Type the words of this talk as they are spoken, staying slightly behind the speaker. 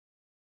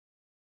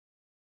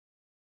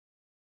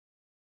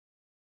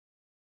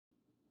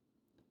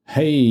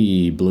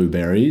Hey,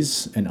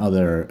 blueberries and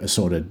other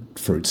assorted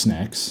fruit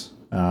snacks.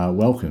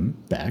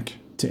 Welcome back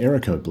to Error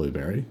Code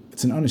Blueberry.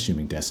 It's an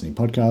unassuming Destiny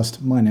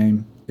podcast. My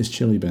name is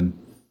Chili Bin.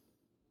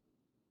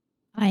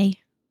 Hi,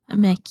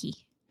 I'm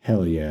Mackie.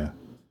 Hell yeah.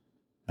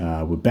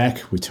 We're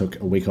back. We took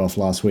a week off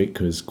last week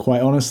because,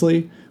 quite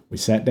honestly, we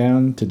sat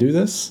down to do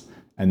this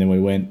and then we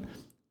went,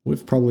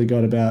 we've probably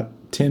got about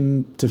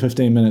 10 to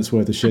 15 minutes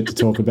worth of shit to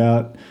talk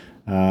about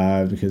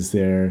because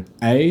there,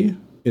 A,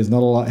 is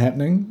not a lot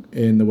happening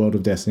in the world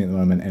of Destiny at the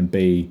moment, and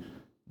B,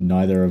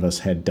 neither of us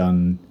had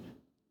done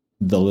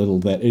the little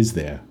that is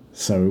there.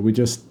 So we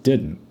just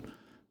didn't.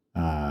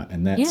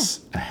 And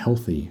that's a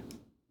healthy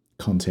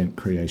content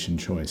creation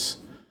choice.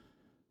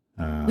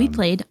 We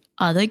played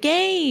other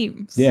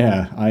games.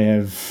 Yeah, I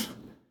have.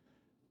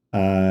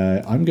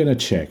 I'm going to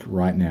check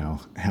right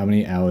now how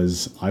many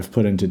hours I've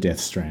put into Death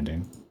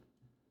Stranding.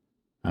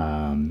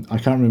 I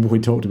can't remember if we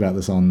talked about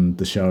this on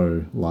the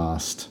show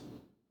last.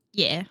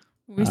 Yeah.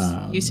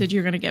 You said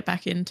you're going to get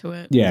back into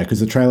it. Yeah, because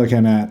the trailer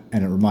came out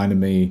and it reminded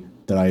me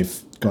that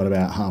I've got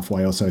about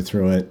halfway or so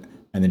through it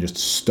and then just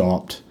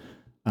stopped.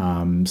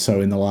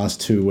 So in the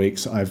last 2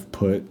 weeks, I've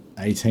put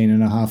 18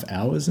 and a half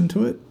hours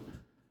into it.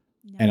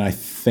 Nice. And I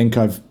think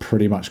I've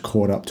pretty much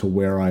caught up to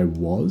where I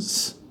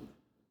was.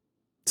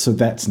 So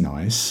that's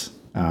nice.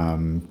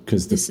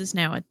 Because this is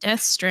now a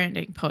Death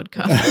Stranding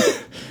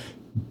podcast.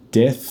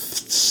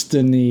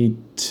 Destiny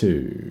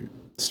 2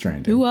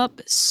 Stranding. Who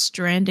up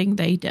stranding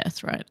they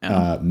death right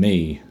now?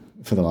 Me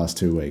for the last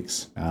 2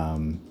 weeks.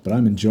 But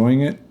I'm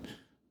enjoying it.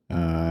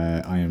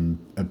 I am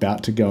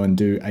about to go and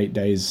do 8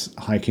 days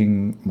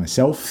hiking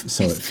myself,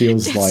 so it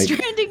feels like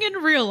stranding in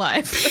real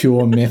life.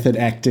 Pure method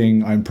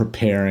acting. I'm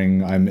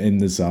preparing. I'm in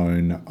the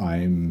zone.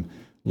 I'm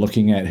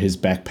looking at his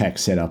backpack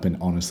setup and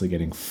honestly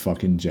getting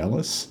fucking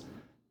jealous.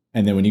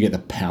 And then when you get the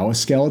power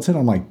skeleton,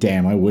 I'm like,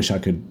 damn, I wish I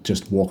could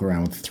just walk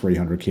around with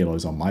 300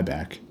 kilos on my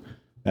back.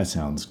 That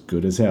sounds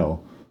good as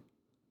hell.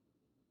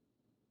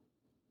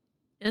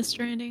 Death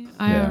Stranding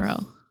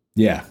IRL.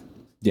 Yeah.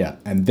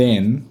 And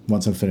then,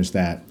 once I've finished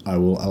that, I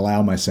will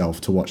allow myself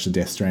to watch the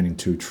Death Stranding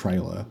 2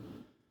 trailer.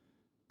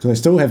 Because I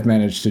still have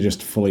managed to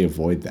just fully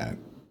avoid that,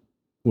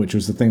 which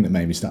was the thing that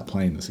made me start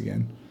playing this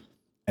again.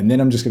 And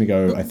then I'm just going to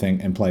go, I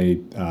think, and play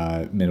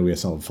Metal Gear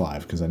Solid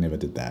 5, because I never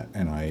did that.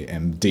 And I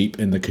am deep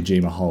in the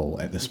Kojima hole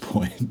at this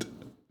point.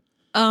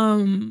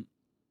 The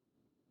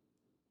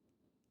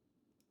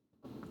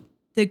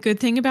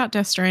good thing about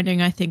Death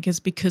Stranding, I think, is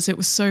because it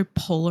was so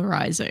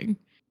polarizing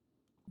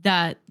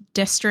that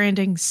Death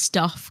Stranding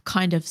stuff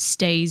kind of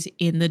stays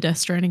in the Death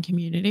Stranding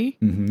community.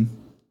 Mm-hmm.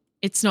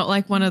 It's not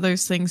like one of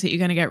those things that you're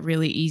going to get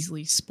really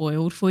easily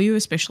spoiled for you,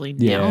 especially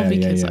now,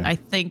 because I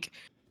think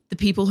the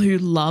people who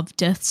love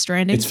Death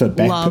Stranding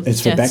love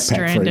Death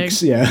Stranding.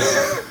 Freaks, yeah.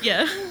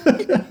 Yeah.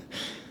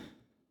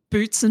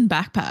 Boots and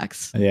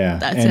backpacks. Yeah.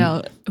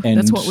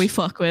 That's what we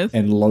fuck with.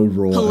 And low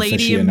raw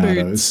Palladium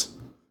aficionados.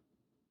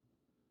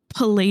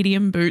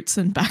 Palladium boots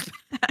and backpacks.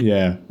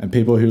 Yeah, and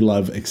people who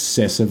love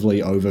excessively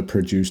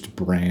overproduced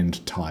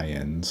brand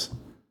tie-ins.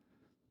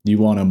 You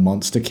want a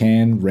monster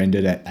can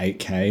rendered at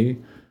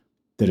 8K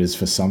that is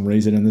for some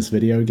reason in this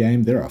video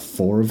game. There are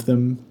 4 of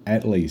them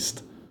at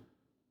least.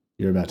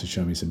 You're about to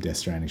show me some Death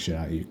Stranding shit,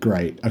 aren't you?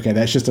 Great. Okay,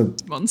 that's just a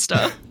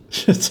monster.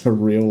 Just a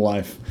real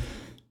life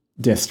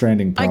Death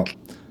Stranding prop.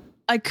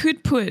 I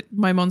could put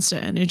my Monster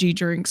Energy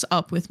drinks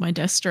up with my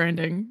Death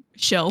Stranding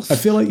shelf. I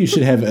feel like you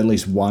should have at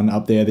least one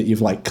up there that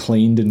you've like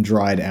cleaned and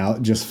dried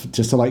out just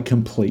to like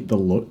complete the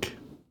look.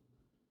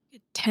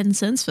 10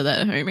 cents for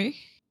that, homie.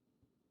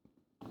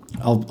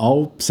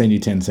 I'll send you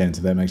 10 cents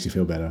if that makes you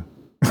feel better.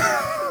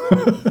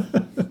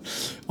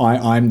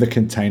 I'm the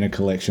container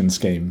collection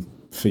scheme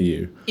for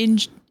you.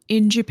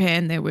 In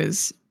Japan, there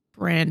was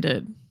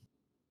branded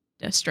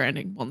Death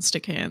Stranding monster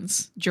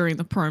cans during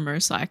the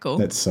promo cycle.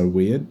 That's so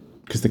weird.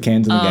 Because the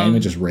cans in the game are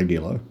just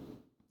regular.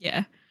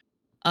 Yeah.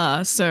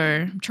 So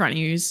I'm trying to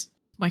use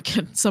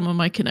some of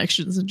my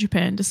connections in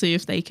Japan to see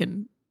if they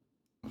can,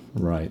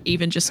 right?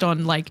 Even just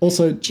on like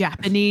also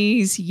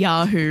Japanese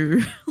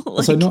Yahoo.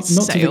 Also, not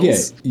to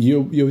forget,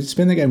 you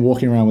spend the game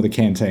walking around with a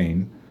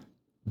canteen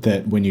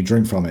that when you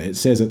drink from it, it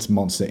says it's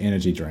Monster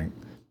Energy drink.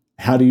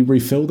 How do you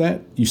refill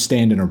that? You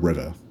stand in a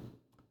river.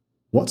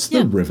 What's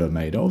the river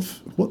made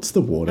of? What's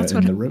the water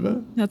in the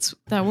river? That's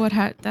what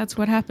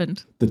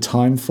happened. The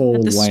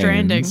Timefall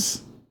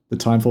lands. The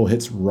Timefall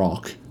hits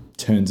rock,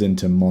 turns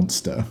into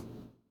monster.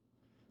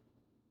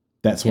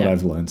 That's what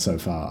I've learned so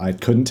far. I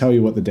couldn't tell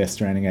you what the Death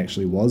Stranding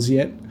actually was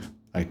yet.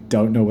 I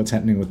don't know what's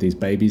happening with these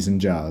babies in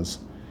jars,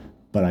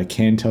 but I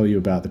can tell you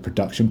about the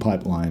production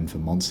pipeline for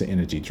Monster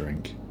Energy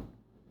drink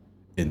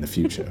in the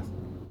future.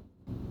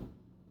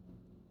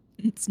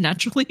 It's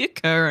naturally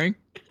occurring.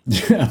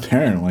 Yeah,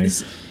 apparently.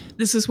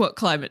 This is what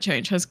climate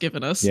change has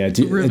given us. Yeah,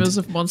 rivers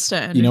of Monster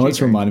Energy. You know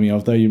what's reminded me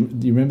of though? You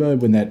remember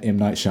when that M.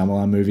 Night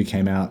Shyamalan movie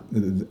came out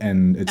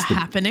and it's The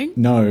Happening?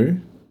 No,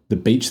 The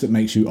Beach That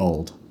Makes You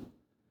Old.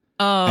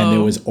 Oh. And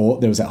there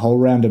was that whole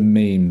round of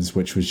memes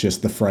which was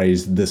just the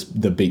phrase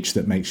the beach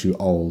that makes you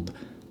old.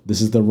 This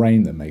is the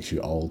rain that makes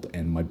you old,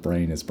 and my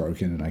brain is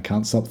broken, and I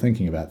can't stop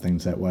thinking about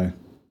things that way.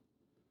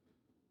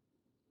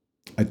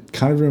 I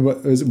can't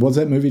remember. Was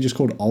that movie just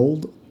called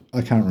Old?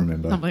 I can't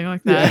remember. Something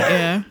like that,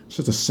 yeah. It's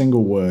just a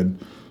single word.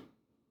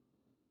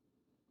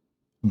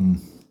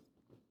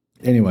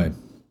 Anyway.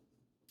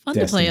 Fun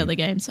Destiny. to play other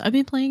games. I've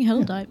been playing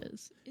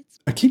Helldivers. It's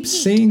I keep neat.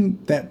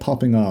 seeing that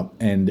popping up,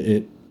 and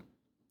it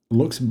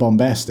looks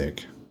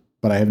bombastic,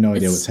 but I have no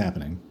idea what's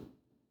happening.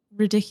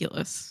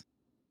 Ridiculous.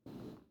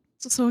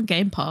 It's also on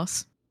Game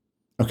Pass.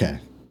 Okay,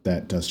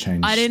 that does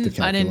change the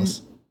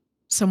calculus.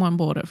 Someone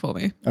bought it for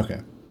me.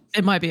 Okay.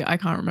 It might be. I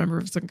can't remember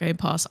if it's on Game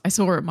Pass. I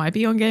saw it might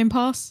be on Game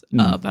Pass,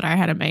 but I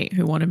had a mate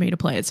who wanted me to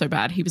play it so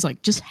bad. He was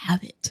like, just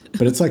have it.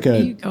 But it's like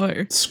There you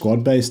go.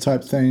 squad-based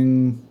type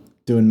thing,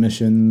 doing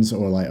missions,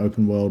 or like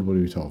open world. What are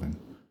we talking?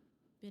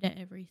 Bit of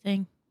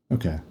everything.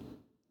 Okay.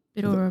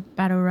 Bit of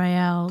Battle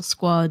Royale,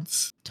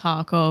 squads,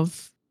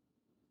 Tarkov.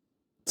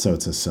 So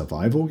it's a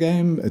survival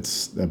game?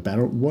 It's a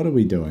battle? What are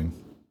we doing?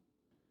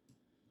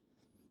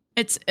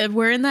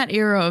 We're in that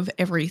era of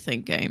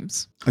everything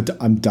games.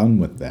 I'm done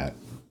with that.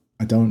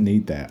 I don't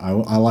need that.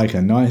 I like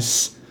a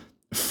nice,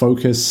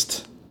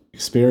 focused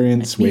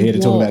experience. We're here to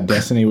talk about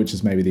Destiny, which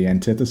is maybe the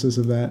antithesis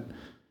of that.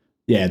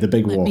 Yeah, the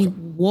big walk. Let me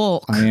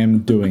walk. I am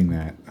doing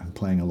that. I'm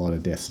playing a lot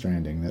of Death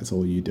Stranding. That's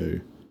all you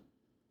do.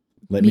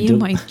 Me and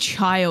my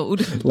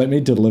child. Let me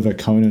deliver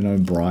Conan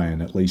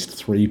O'Brien at least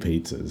 3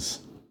 pizzas.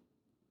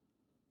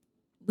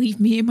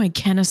 Leave me and my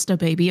canister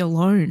baby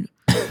alone.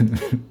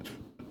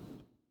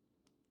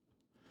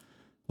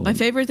 My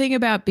favorite thing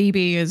about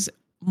BB is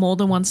more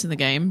than once in the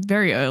game,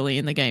 very early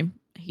in the game,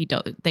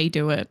 they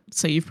do it.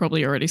 So you've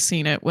probably already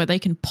seen it, where they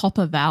can pop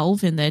a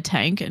valve in their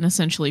tank and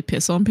essentially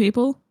piss on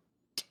people.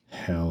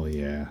 Hell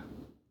yeah.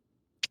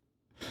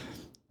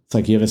 It's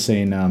like, you ever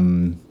seen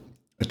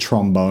a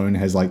trombone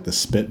has like the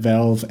spit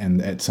valve,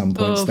 and at some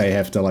points they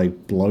have to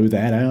like blow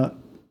that out?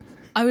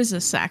 I was a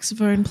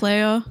saxophone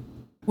player.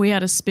 We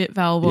had a spit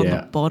valve on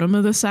the bottom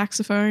of the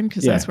saxophone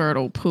because that's where it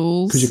all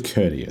pools. Because you're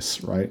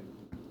courteous, right?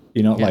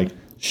 You're not like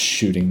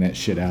shooting that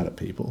shit out at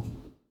people.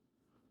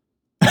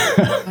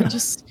 I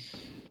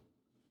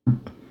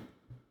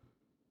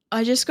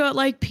just got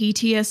like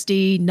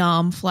PTSD,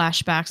 numb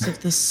flashbacks of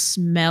the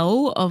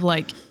smell of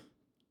like,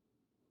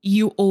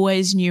 you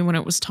always knew when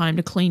it was time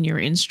to clean your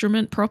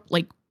instrument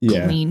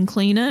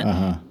clean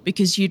it,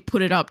 because you'd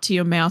put it up to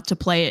your mouth to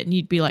play it and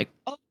you'd be like,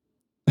 oh.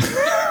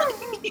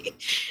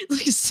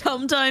 Like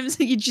sometimes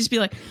you'd just be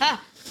like,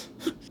 ah.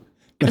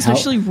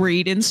 Especially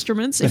reed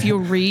instruments. If your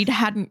reed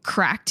hadn't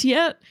cracked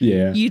yet,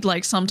 you'd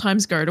like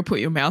sometimes go to put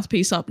your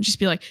mouthpiece up and just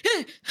be like,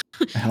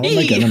 how am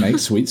I going to make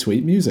sweet,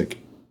 sweet music?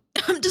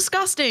 I'm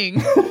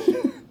disgusting.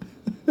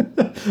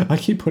 I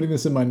keep putting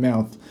this in my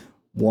mouth.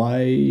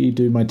 Why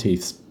do my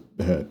teeth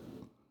hurt?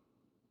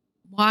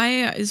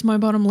 Why is my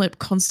bottom lip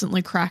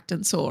constantly cracked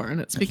and sore?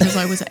 And it's because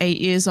I was 8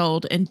 years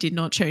old and did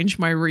not change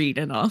my reed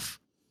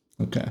enough.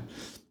 Okay.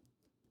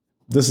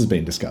 This has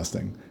been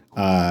disgusting.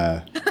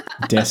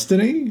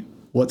 Destiny?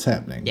 What's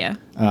happening? Yeah.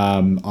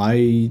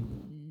 I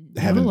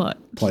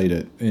haven't played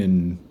it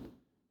in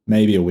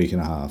maybe a week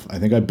and a half. I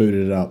think I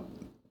booted it up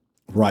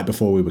right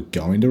before we were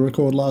going to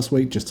record last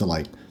week, just to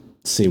like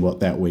see what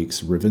that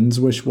week's Riven's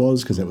wish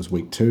was, because it was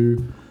week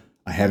 2.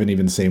 I haven't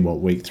even seen what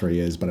week 3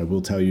 is, but I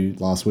will tell you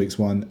last week's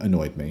one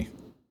annoyed me.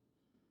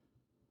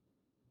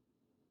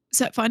 Is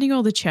that finding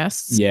all the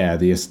chests? Yeah,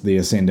 the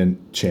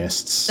Ascendant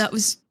chests. That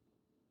was,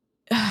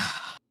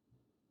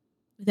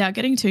 without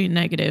getting too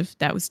negative,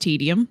 that was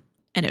tedium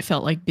and it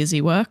felt like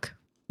busy work.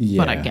 Yeah.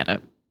 But I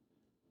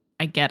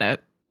get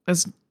it.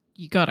 Because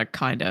you got to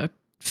kind of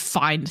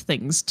find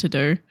things to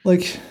do.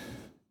 Like,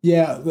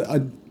 yeah,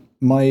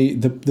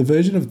 the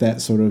version of that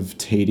sort of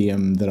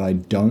tedium that I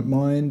don't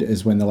mind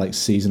is when the like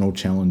seasonal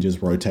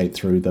challenges rotate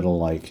through that'll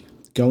like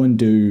go and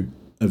do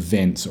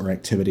events or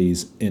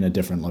activities in a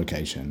different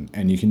location,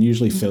 and you can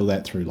usually fill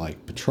that through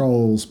like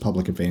patrols,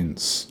 public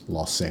events,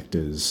 lost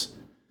sectors.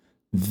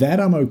 That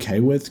I'm okay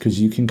with, because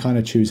you can kind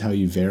of choose how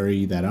you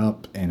vary that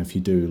up, and if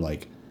you do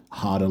like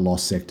harder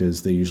lost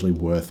sectors, they're usually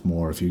worth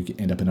more if you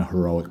end up in a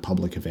heroic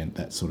public event,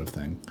 that sort of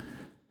thing.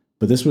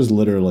 But this was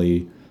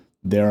literally,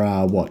 there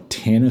are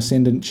 10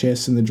 Ascendant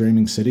chests in the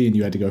Dreaming City, and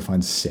you had to go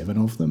find 7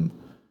 of them.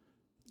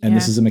 And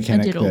this is a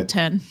mechanic that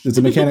 10. It's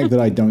a mechanic that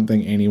I don't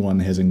think anyone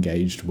has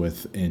engaged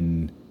with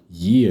in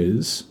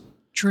years.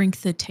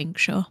 Drink the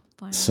tincture.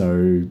 Finally.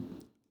 So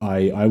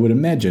I would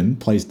imagine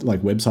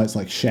websites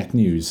like Shack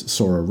News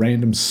saw a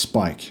random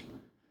spike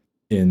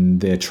in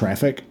their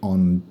traffic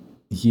on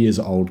years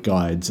old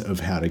guides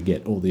of how to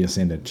get all the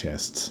Ascendant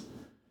chests.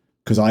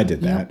 Because I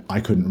did that. Yep. I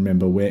couldn't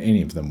remember where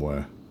any of them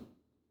were.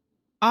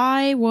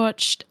 I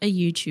watched a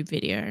YouTube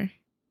video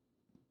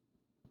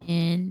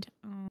and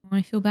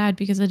I feel bad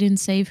because I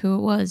didn't save who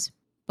it was,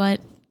 but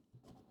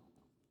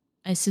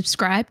I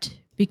subscribed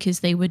because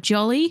they were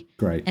jolly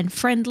and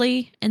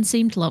friendly and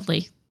seemed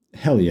lovely.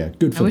 Hell yeah.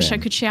 Good for them. I wish I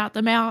could shout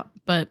them out,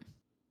 but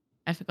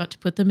I forgot to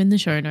put them in the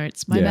show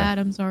notes. My bad.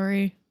 I'm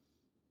sorry.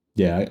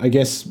 Yeah, I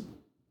guess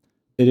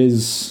it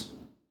is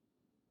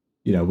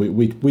you know,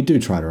 we do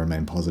try to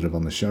remain positive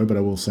on the show, but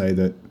I will say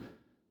that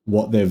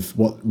what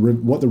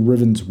the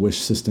Riven's Wish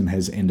system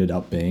has ended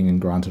up being,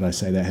 and granted, I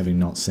say that having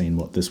not seen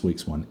what this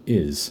week's one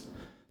is,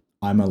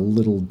 I'm a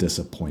little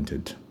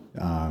disappointed.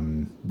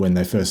 When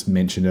they first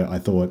mentioned it, I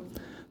thought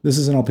this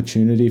is an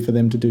opportunity for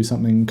them to do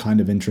something kind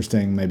of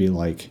interesting, maybe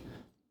like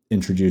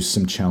introduce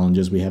some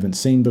challenges we haven't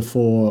seen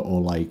before,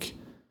 or like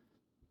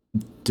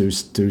do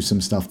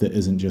some stuff that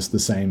isn't just the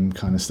same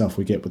kind of stuff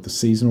we get with the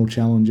seasonal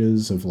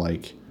challenges of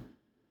like,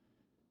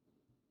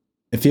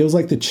 it feels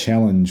like the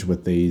challenge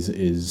with these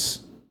is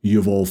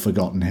you've all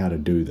forgotten how to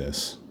do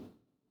this,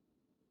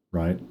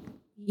 right?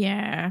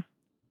 Yeah.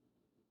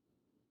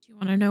 Do you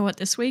want to know what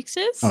this week's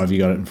is? Oh, have you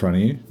got it in front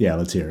of you? Yeah,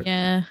 let's hear it.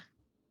 Yeah.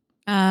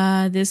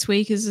 This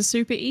week is a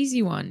super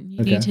easy one.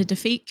 You need to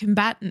defeat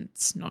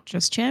combatants, not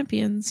just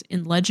champions,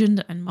 in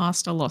Legend and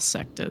Master Lost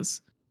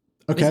sectors.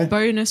 Okay. With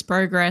bonus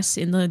progress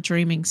in the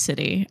Dreaming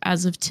City.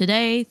 As of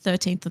today,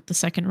 13th of the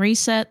second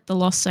reset, the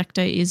Lost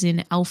sector is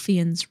in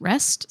Alfian's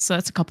Rest, so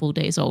that's a couple of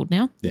days old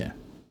now. Yeah.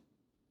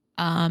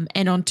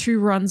 And on 2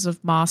 runs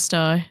of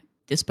Master,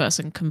 this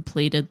person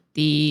completed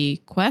the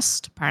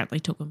quest. Apparently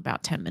took them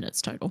about 10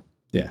 minutes total.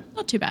 Yeah.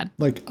 Not too bad.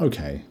 Like,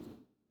 okay.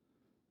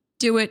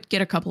 Do it,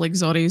 get a couple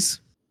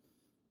exoties.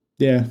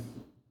 Yeah.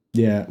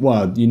 Yeah.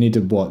 Well, you need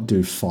to,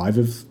 do 5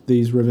 of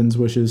these Riven's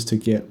Wishes to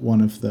get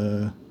one of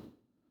the...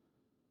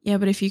 Yeah,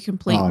 but if you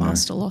complete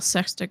Master Lost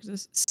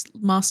sectors...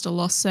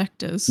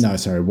 No,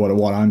 sorry.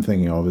 What I'm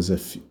thinking of is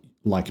if,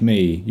 like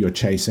me, you're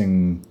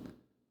chasing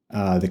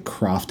the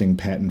crafting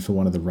pattern for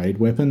one of the raid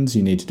weapons,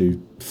 you need to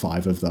do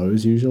 5 of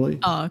those usually.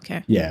 Oh,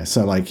 okay. Yeah,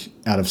 so like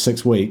out of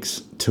 6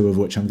 weeks, 2 of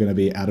which I'm going to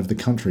be out of the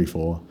country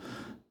for,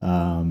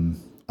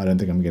 I don't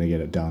think I'm going to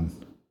get it done.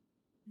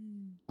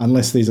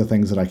 Unless these are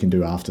things that I can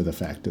do after the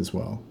fact as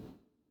well.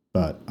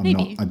 But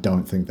I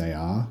don't think they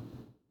are.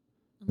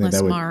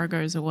 Unless Mara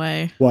goes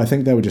away. Well, I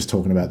think they were just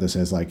talking about this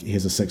as like,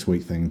 here's a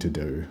 6-week thing to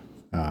do.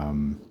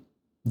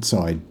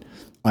 So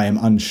I am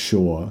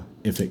unsure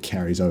if it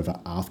carries over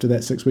after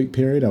that 6-week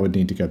period. I would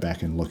need to go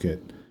back and look at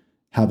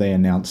how they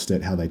announced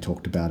it, how they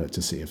talked about it,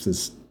 to see if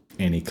there's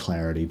any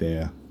clarity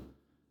there.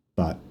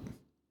 But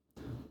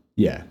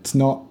yeah, it's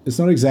not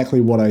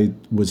exactly what I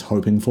was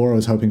hoping for. I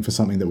was hoping for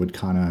something that would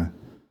kind of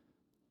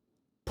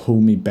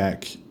pull me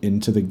back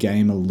into the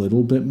game a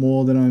little bit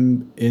more than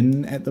I'm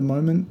in at the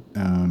moment.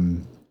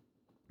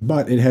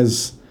 But it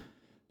has,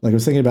 like I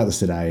was thinking about this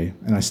today,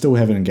 and I still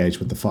haven't engaged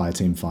with the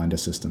Fireteam Finder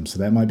system, so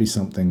that might be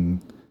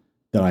something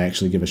that I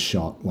actually give a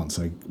shot once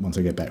I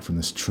get back from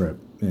this trip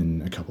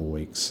in a couple of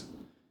weeks.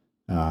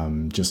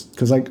 Just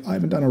because I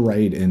haven't done a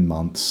raid in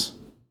months,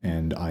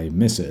 and I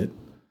miss it.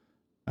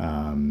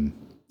 And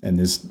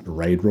there's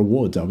raid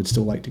rewards I would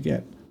still like to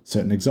get.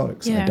 Certain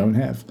exotics I don't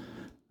have.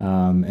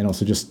 And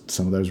also just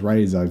some of those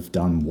raids I've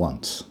done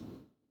once.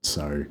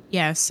 So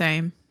yeah,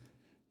 same.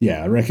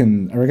 Yeah, I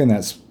reckon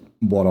that's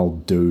what I'll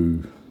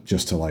do,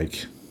 just to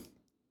like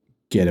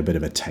get a bit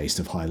of a taste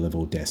of high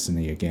level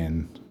Destiny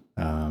again.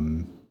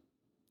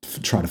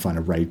 Try to find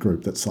a raid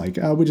group that's like,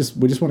 we just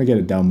want to get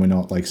it done. We're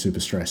not like super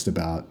stressed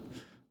about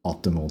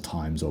optimal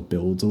times or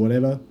builds or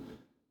whatever.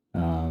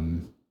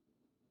 But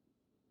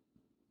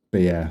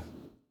yeah,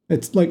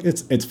 it's like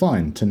it's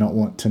fine to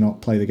not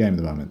play the game at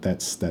the moment.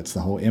 That's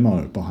the whole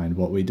MO behind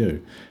what we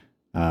do.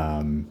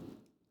 But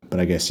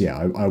I guess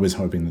I was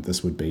hoping that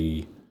this would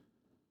be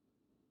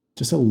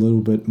just a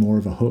little bit more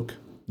of a hook,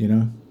 you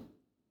know?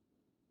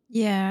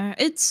 Yeah,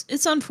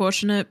 it's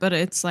unfortunate, but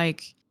it's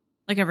like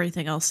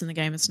everything else in the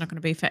game, it's not going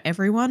to be for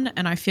everyone.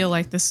 And I feel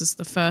like this is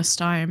the first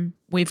time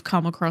we've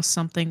come across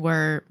something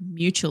where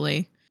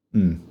mutually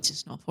it's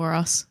just not for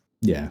us.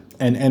 Yeah,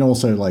 and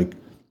also like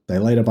they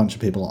laid a bunch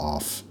of people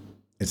off.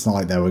 It's not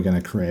like they were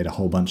going to create a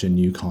whole bunch of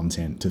new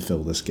content to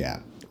fill this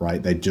gap,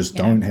 right? They just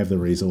don't have the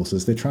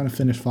resources. They're trying to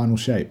finish Final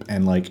Shape,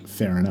 and like,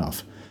 fair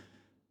enough.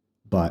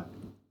 But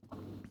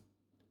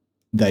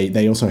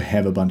they also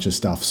have a bunch of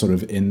stuff sort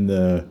of in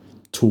the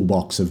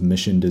toolbox of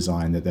mission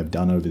design that they've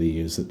done over the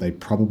years that they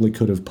probably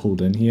could have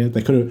pulled in here.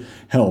 They could have,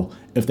 hell,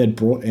 if they'd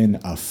brought in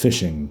a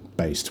fishing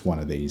based one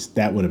of these,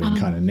 that would have been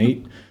kind of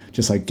neat.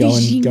 Just like go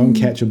and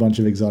catch a bunch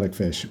of exotic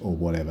fish or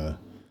whatever.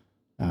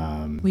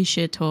 We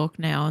should talk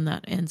now, and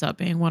that ends up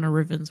being one of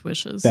Riven's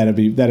wishes. That'd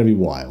be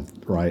wild,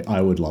 right?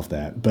 I would love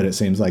that. But it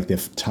seems like they're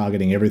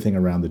targeting everything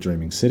around the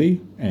Dreaming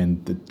City,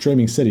 and the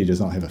Dreaming City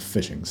does not have a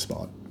fishing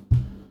spot.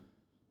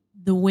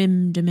 The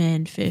whim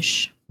demand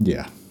fish.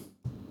 Yeah.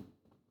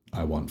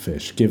 I want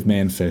fish. Give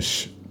man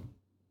fish,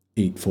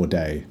 eat for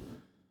day.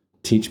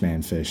 Teach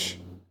man fish,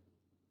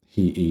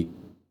 he eat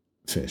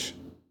fish.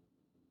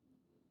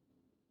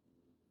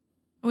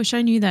 I wish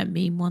I knew that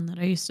meme one that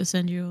I used to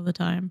send you all the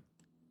time.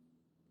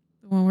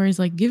 The one where he's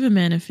like, give a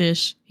man a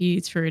fish, he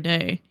eats for a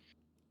day.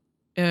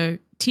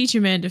 Teach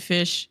a man to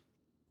fish,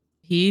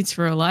 he eats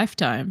for a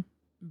lifetime.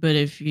 But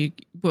if you,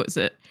 what was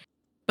it?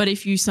 But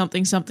if you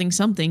something,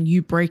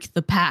 you break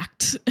the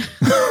pact.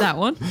 That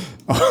one.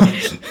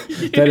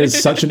 That is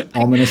such an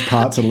ominous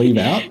part to leave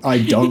out. I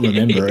don't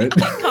remember it.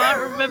 I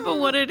can't remember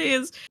what it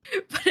is,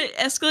 but it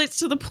escalates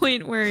to the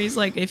point where he's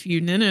like, if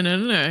you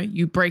no,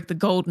 you break the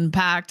golden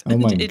pact. Oh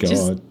my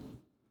God.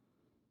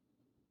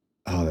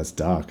 Oh, that's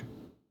dark.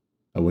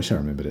 I wish I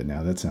remembered it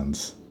now. That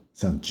sounds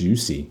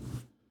juicy.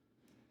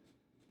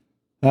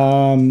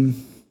 So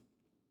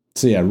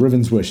yeah,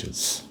 Riven's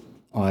wishes.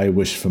 I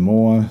wish for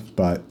more,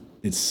 but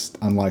it's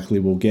unlikely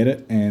we'll get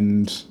it,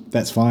 and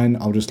that's fine.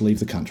 I'll just leave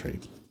the country.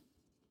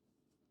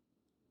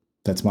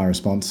 That's my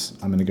response.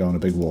 I'm going to go on a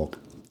big walk.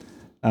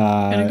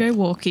 Gonna go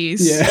walkies.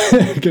 Yeah,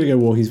 gonna go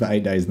walkies for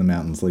 8 days in the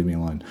mountains. Leave me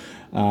alone.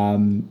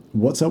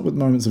 What's up with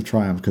Moments of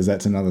Triumph? Because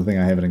that's another thing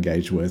I haven't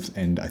engaged with,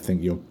 and I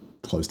think you're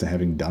close to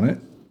having done it.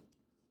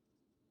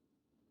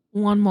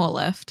 One more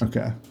left.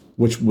 Okay.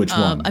 Which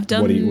one? I've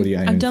done. What are you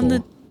aiming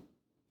for?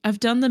 I've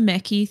done the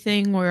mechie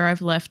thing where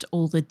I've left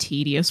all the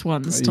tedious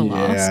ones to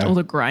last, all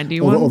the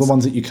grindy ones. All the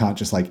ones that you can't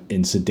just like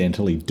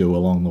incidentally do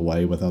along the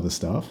way with other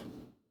stuff.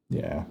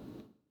 Yeah.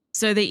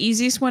 So the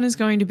easiest one is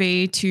going to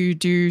be to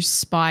do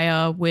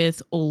Spire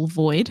with all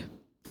Void,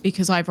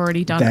 because I've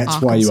already done That's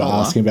Arc why you Solar. were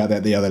asking about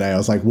that the other day. I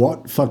was like,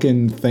 what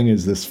fucking thing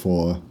is this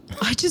for?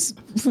 I just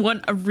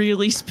want a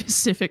really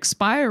specific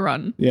Spire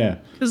run. Yeah.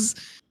 Because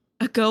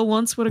a girl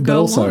wants what a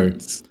girl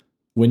wants.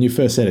 When you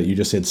first said it, you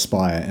just said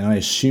Spire, and I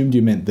assumed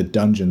you meant the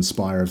dungeon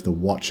Spire of the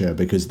Watcher,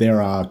 because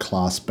there are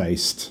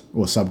class-based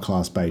or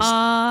subclass-based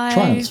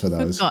triumphs for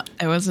those.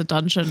 There was a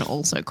dungeon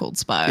also called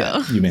Spire.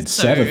 Yeah, you meant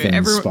so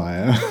Savathun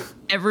Spire.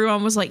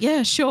 Everyone was like,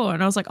 yeah, sure.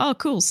 And I was like, oh,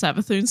 cool,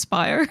 Savathun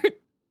Spire.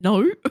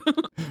 No.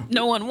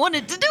 No one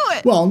wanted to do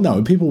it. Well,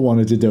 no, people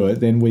wanted to do it.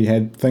 Then we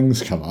had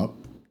things come up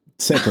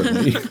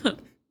separately.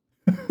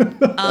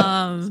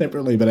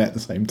 Separately, but at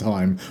the same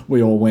time,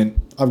 we all went,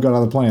 I've got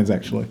other plans,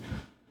 actually.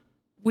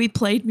 We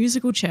played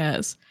musical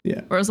chairs.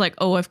 Yeah. Where I was like,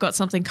 oh, I've got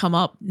something come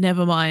up.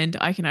 Never mind.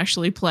 I can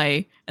actually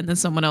play. And then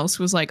someone else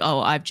was like, oh,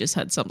 I've just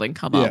had something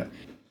come up.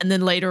 And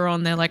then later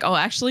on, they're like, oh,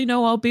 actually,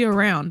 no, I'll be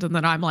around. And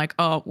then I'm like,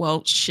 oh,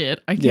 well,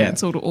 shit. I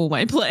cancelled all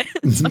my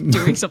plans. I'm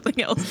doing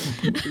something else.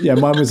 Yeah,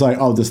 mine was like,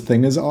 oh, this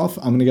thing is off.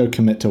 I'm going to go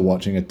commit to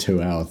watching a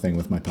 2-hour thing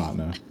with my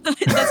partner.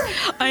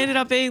 I ended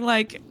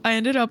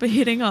up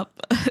hitting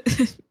up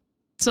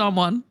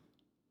someone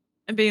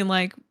and being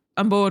like,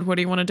 I'm bored. What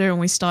do you want to do? And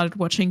we started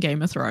watching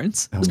Game of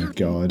Thrones. Oh my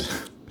God.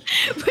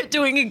 We're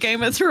doing a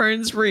Game of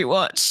Thrones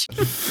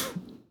rewatch.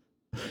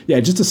 Yeah,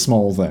 just a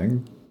small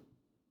thing.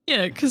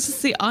 Yeah, because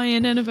it's the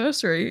Iron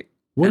anniversary.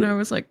 And I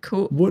was like,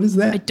 cool. What is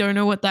that? I don't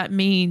know what that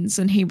means.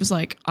 And he was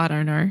like, I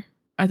don't know.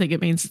 I think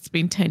it means it's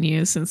been 10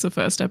 years since the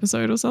first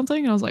episode or something.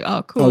 And I was like,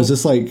 oh, cool. Oh, is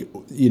this like,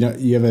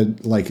 you ever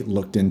like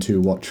looked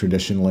into what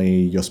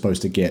traditionally you're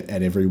supposed to get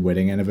at every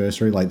wedding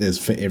anniversary? Like there's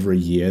for every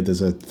year,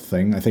 there's a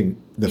thing. I think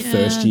the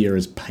first year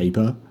is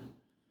paper.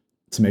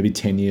 So maybe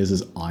 10 years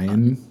is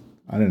iron.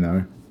 I don't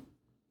know.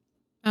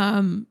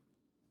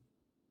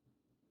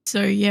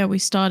 So yeah, we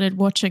started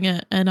watching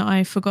it and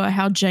I forgot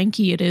how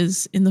janky it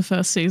is in the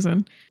first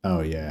season. Oh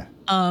yeah.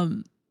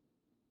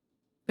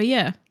 But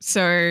yeah,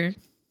 so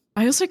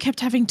I also kept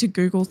having to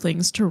Google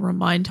things to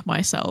remind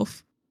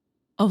myself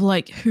of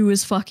like who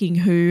is fucking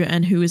who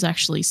and who is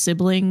actually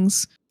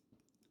siblings.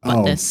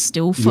 But they're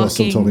still fucking. You're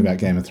still talking about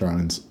Game of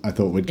Thrones. I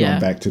thought we'd gone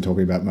back to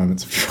talking about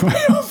Moments of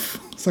Triumph.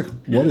 It's like,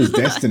 what is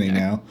Destiny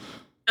now?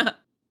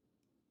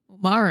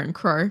 Mara and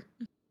Crow.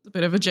 It's a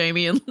bit of a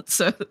Jamie and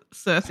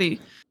Cersei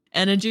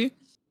energy.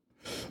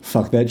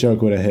 Fuck, that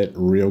joke would have hit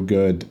real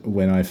good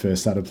when I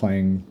first started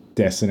playing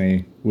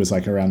Destiny. Was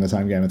like around the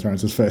time Game of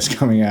Thrones was first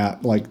coming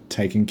out, like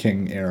Taken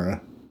King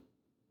era.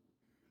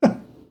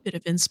 Bit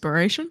of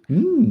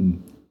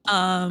inspiration.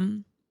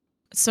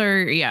 So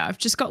yeah, I've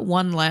just got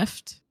one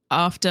left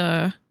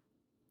after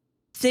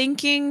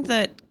thinking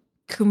that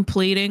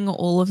completing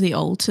all of the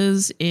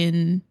altars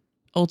in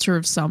Altar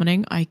of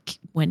Summoning, I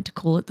went to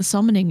call it the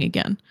Summoning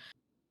again.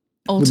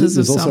 Altars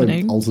of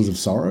Summoning. Also Altars of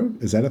Sorrow?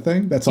 Is that a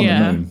thing? That's on the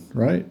moon,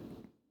 right?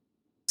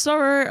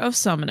 Sorrow of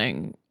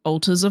Summoning.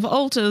 Altars of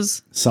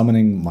Altars.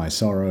 Summoning my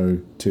sorrow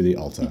to the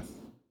altar.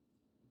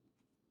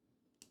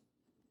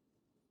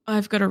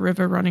 I've got a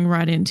river running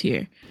right into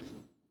you.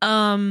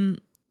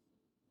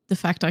 The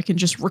fact I can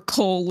just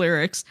recall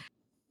lyrics.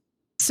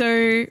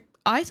 So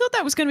I thought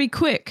that was going to be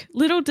quick.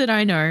 Little did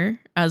I know,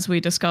 as we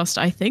discussed,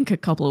 I think a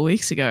couple of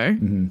weeks ago,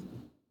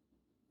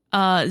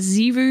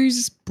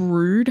 Xivu's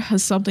Brood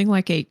has something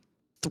like a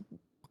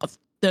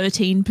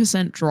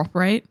 13% drop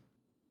rate.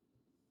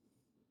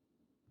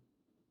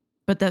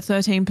 But that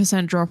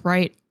 13% drop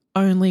rate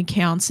only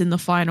counts in the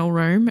final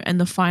room, and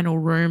the final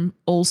room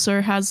also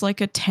has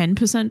like a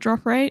 10%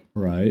 drop rate.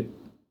 Right.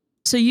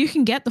 So you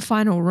can get the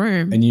final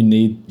room. And you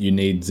need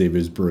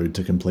Xivu's Brood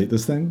to complete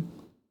this thing?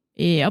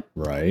 Yep.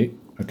 Right.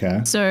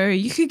 Okay. So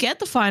you could get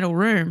the final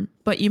room,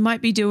 but you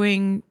might be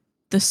doing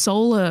the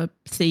Solar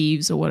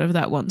Thieves or whatever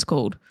that one's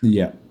called.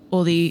 Yeah.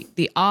 Or the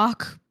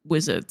Arc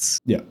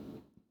Wizards. Yeah.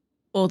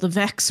 Or the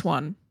Vex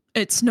one.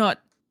 It's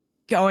not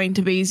going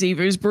to be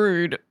Xivu's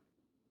Brood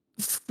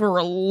for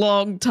a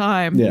long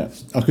time. Yeah.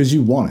 Oh, because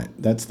you want it.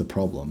 That's the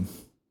problem.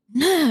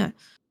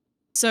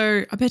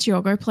 So I bet you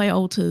I'll go play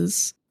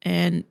Altars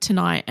and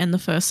tonight, and the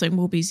first thing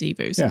will be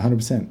Xivu's. Yeah,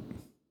 100%.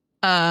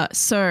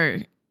 So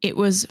it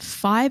was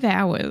 5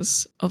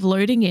 hours of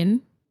loading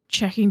in,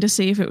 checking to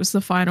see if it was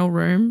the final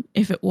room.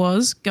 If it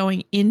was,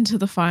 going into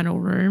the final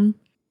room.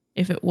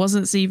 If it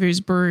wasn't Zivu's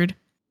Brood,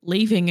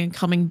 leaving and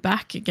coming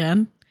back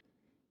again.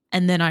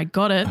 And then I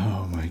got it.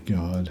 Oh my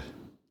God.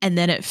 And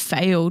then it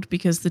failed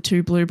because the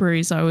two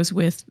blueberries I was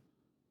with,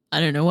 I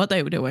don't know what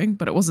they were doing,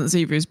 but it wasn't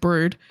Zivu's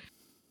Brood.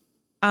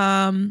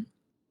 And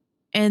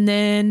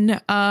then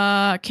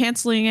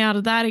canceling out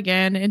of that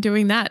again and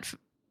doing that.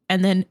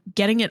 And then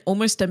getting it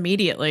almost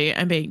immediately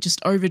and being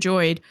just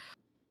overjoyed,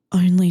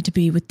 only to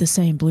be with the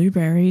same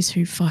blueberries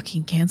who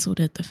fucking cancelled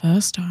it the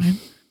first time.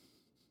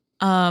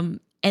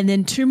 And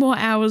then 2 more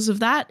hours of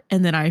that,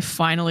 and then I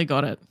finally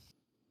got it.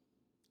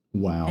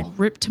 Wow. And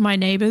ripped to my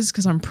neighbors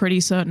because I'm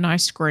pretty certain I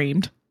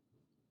screamed.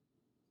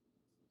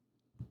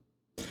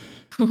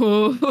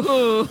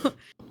 And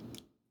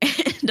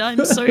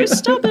I'm so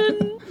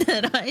stubborn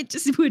that I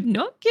just would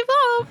not give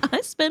up.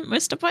 I spent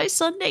most of my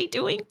Sunday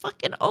doing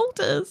fucking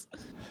altars.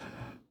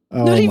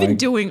 Oh, not even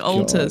doing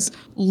altars,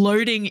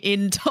 loading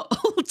into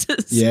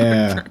altars.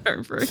 Yeah.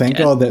 Over Thank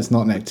again. God that's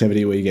not an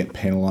activity where you get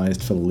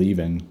penalized for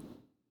leaving.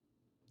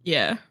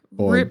 Yeah.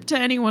 Or- Rip to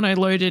anyone I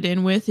loaded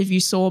in with. If you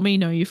saw me,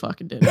 no, you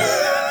fucking didn't.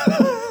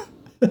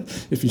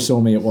 If you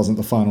saw me, it wasn't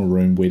the final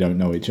room. We don't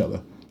know each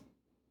other.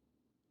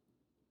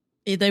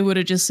 They would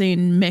have just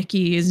seen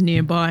Meki is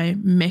nearby.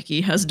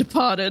 Meki has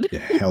departed. Yeah,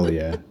 hell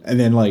yeah. And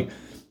then, like,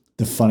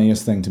 the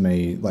funniest thing to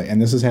me, like,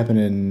 and this has happened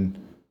in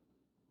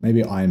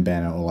maybe Iron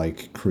Banner or,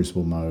 like,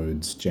 Crucible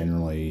modes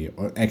generally,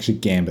 or actually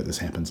Gambit, this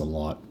happens a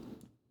lot,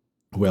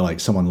 where,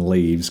 like, someone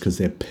leaves because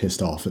they're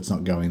pissed off it's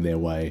not going their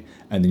way,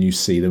 and then you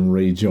see them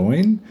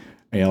rejoin,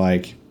 and you're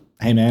like,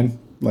 hey, man,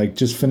 like,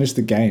 just finish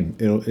the game.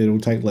 It'll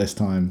take less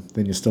time.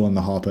 Then you're still in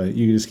the hopper.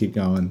 You can just keep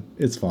going.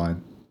 It's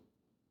fine.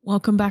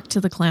 Welcome back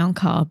to the clown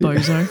car,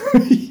 bozo.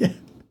 Yeah.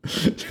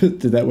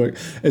 Did that work?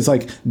 It's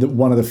like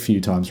one of the few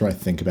times where I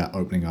think about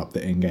opening up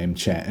the in-game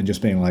chat and just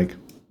being like,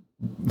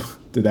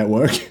 did that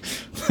work?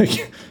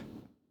 Like,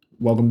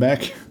 welcome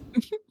back.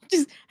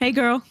 Just, hey,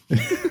 girl.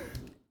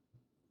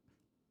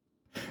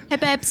 Hey,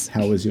 babes.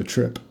 How was your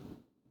trip?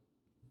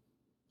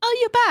 Oh,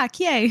 you're back.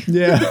 Yay.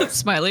 Yeah.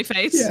 Smiley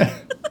face. Yeah.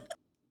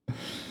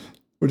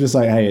 We're just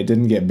like, hey, it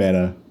didn't get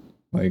better.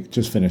 Like,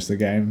 just finish the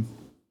game.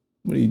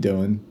 What are you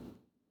doing?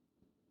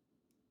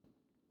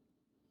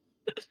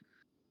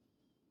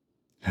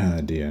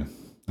 Oh, dear.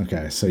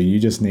 Okay, so you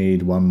just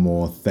need one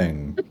more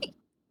thing.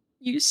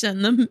 You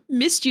send them.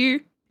 Missed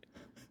you.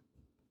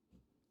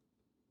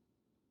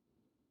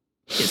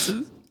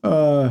 Kisses.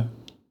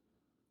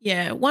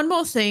 Yeah, one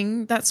more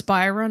thing. That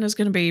spy run is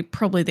going to be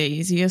probably the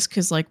easiest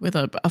because, like, with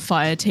a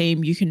fire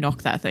team, you can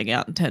knock that thing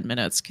out in 10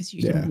 minutes because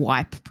you can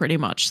wipe pretty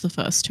much the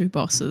first 2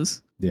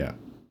 bosses. Yeah.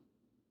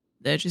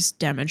 They're just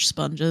damage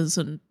sponges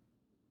and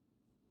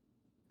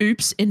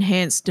oops,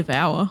 enhanced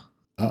devour.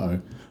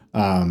 Uh-oh.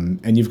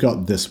 And you've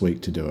got this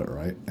week to do it,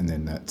 right? And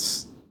then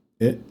that's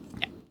it?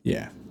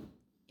 Yeah.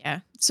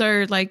 Yeah.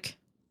 So, like,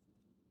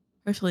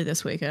 hopefully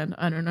this weekend.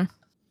 I don't know.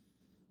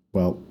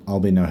 Well, I'll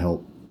be no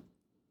help.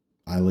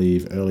 I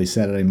leave early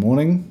Saturday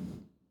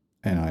morning,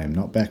 and I am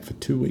not back for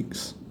 2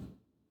 weeks.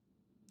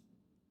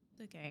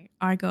 Okay.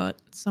 I got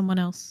someone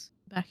else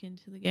back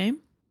into the game.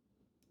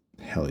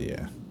 Hell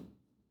yeah.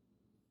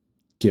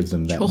 Give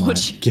them that George.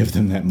 mind, give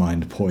them that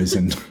mind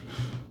poison.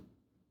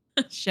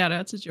 Shout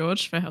out to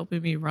George for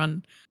helping me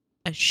run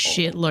a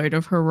shitload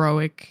of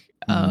heroic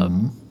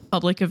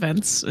public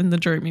events in the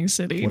Dreaming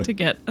City to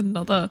get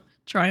another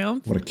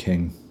triumph. What a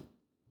king.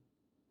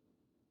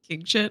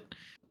 King shit.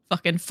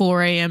 Fucking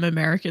 4 a.m.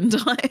 American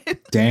time.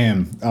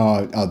 Damn.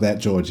 Oh, that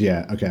George.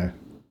 Yeah. Okay.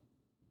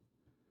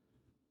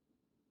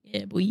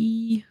 Yeah,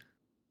 boy.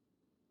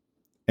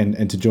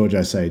 And to George,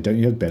 I say, don't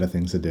you have better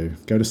things to do?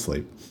 Go to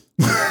sleep.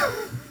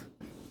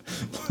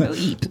 Go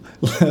eat.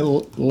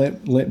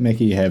 let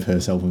Meki have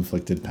her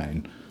self-inflicted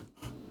pain.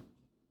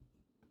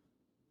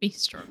 Be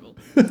struggle.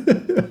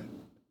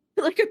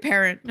 Like a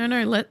parent. No,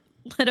 let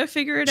her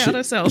figure it out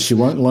herself. She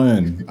won't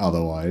learn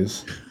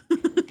otherwise.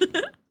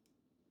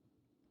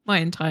 My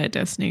entire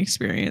Destiny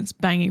experience,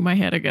 banging my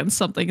head against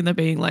something and they're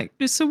being like,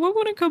 does someone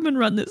want to come and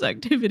run this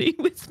activity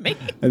with me?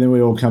 And then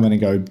we all come in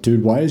and go,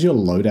 dude, why is your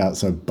loadout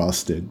so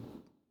busted?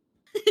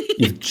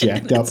 You've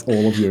jacked up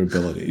all of your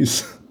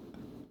abilities.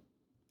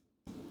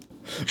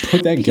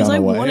 Put that gun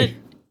away.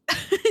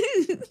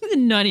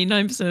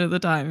 99% of the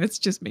time, it's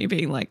just me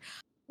being like,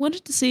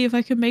 wanted to see if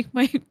I could make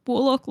my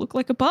warlock look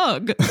like a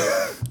bug.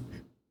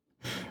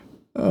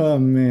 Oh,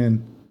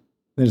 man.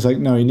 They're just like,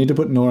 no, you need to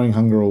put Gnawing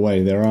Hunger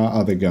away. There are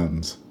other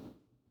guns.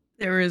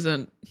 There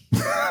isn't.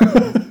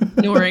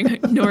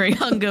 Gnawing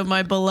Hunger,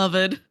 my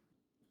beloved.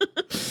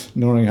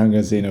 Gnawing Hunger,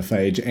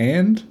 Xenophage,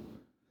 and?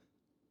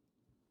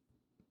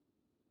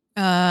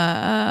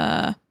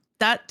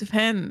 That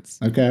depends.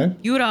 Okay.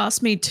 You would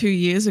ask me 2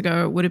 years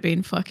ago, it would have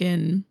been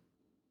fucking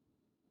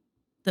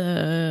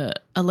the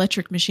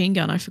electric machine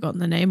gun I've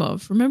forgotten the name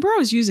of. Remember I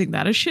was using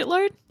that a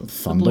shitload?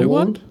 Thunderlord? The blue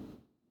one?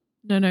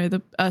 No,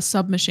 the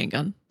submachine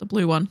gun, the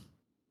blue one.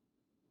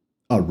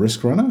 Oh,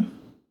 Risk Runner?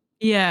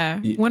 Yeah.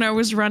 When I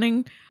was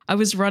running I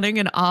was running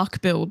an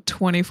Arc build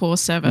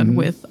 24/7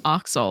 with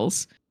Arc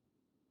Souls,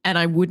 and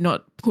I would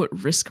not put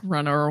Risk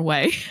Runner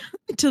away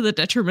to the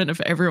detriment of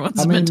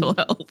everyone's mental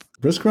health.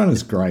 Risk Runner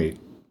is great.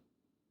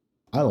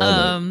 I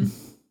love it.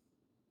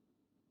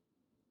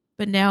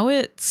 But now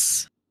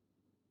it's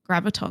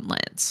Graviton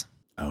Lance.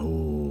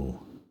 Oh,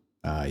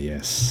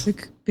 yes.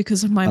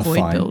 Because of my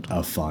Void build.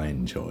 A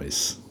fine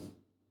choice.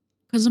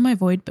 Because of my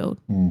Void build.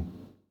 Mm.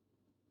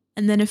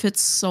 And then if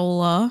it's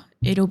solar,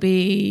 it'll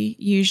be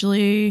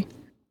usually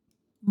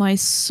my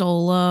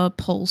solar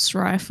pulse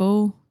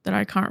rifle that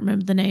I can't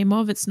remember the name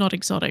of. It's not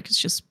exotic. It's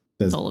just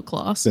solar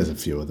class. There's a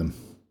few of them.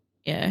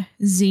 Yeah.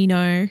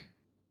 Xeno.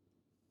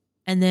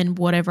 And then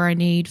whatever I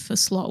need for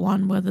slot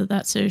 1, whether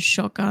that's a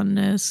shotgun,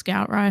 a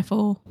scout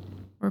rifle,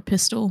 or a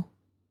pistol.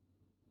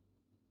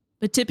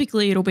 But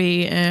typically it'll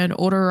be an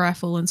auto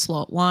rifle in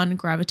slot 1,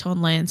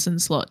 Graviton Lance in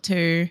slot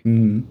 2.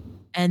 Mm-hmm.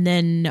 And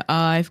then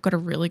I've got a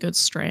really good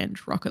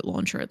Strand rocket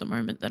launcher at the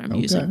moment that I'm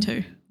using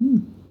too.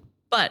 Mm.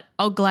 But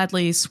I'll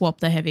gladly swap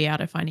the heavy out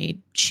if I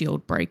need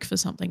shield break for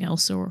something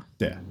else, or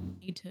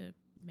need to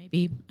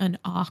maybe an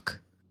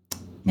arc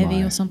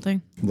heavy or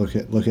something. Look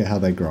at how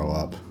they grow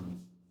up.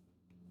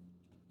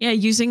 Yeah,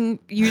 using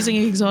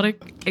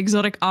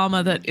exotic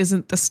armor that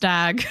isn't the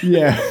stag.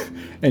 Yeah,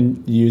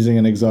 and using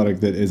an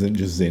exotic that isn't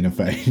just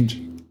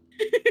Xenophage.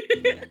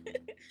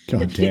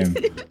 God damn.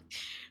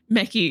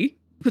 Mechie,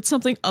 put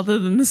something other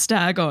than the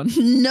stag on.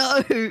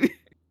 No.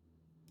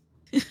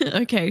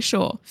 Okay,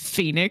 sure.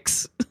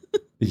 Phoenix.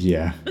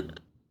 Yeah.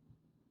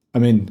 I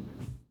mean,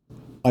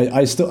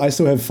 I still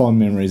have fond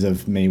memories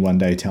of me one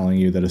day telling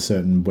you that a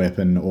certain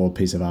weapon or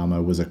piece of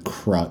armor was a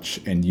crutch,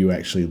 and you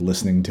actually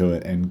listening to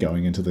it and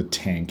going into the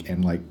tank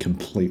and like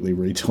completely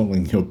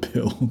retooling your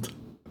build.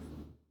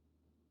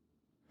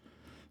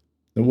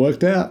 It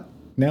worked out.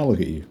 Now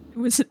look at you. I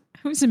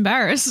was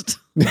embarrassed.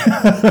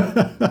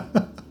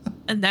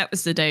 And that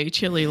was the day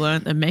Chili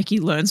learned that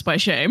Mechie learns by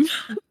shame.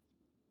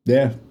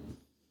 Yeah.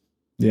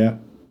 Yeah.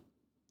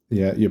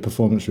 Yeah, your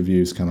performance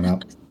review's coming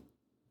up.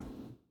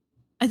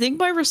 I think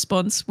my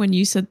response when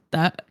you said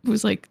that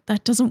was like,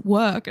 that doesn't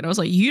work. And I was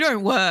like, you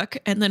don't work.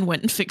 And then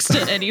went and fixed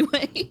it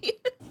anyway.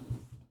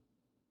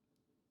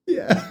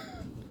 Yeah.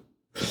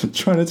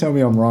 Trying to tell me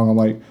I'm wrong. I'm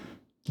like,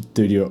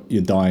 dude,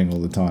 you're dying all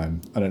the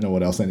time. I don't know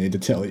what else I need to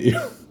tell you.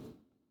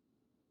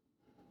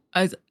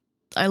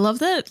 I love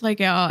that like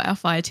our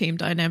fire team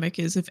dynamic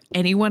is if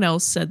anyone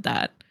else said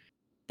that,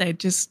 they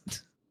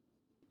just,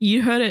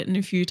 you heard it in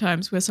a few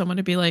times where someone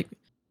would be like,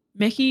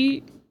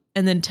 Mechie,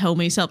 and then tell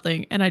me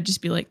something, and I'd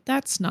just be like,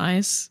 that's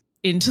nice,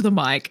 into the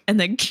mic, and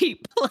then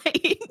keep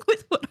playing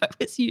with what I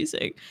was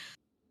using.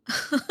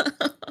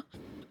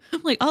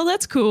 I'm like, oh,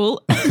 that's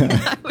cool. And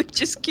I would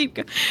just keep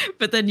going.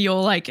 But then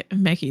you're like,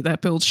 Mechie,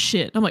 that build's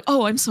shit. I'm like,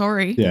 oh, I'm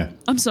sorry. Yeah.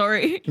 I'm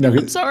sorry. No,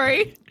 I'm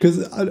sorry.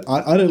 Because I'd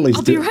at least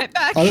I'll be right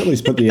back. I'd at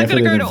least put the effort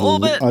in.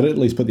 I'd at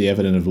least put the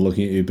effort in of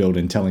looking at your build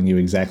and telling you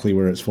exactly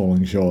where it's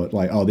falling short.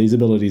 Like, oh, these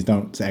abilities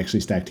don't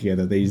actually stack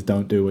together. These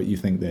don't do what you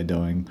think they're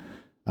doing.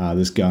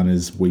 This gun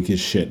is weak as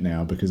shit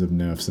now because of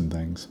nerfs and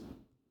things.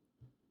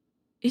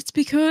 It's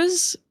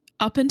because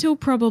up until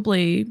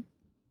probably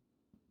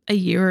a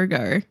year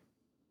ago,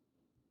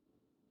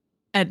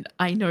 and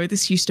I know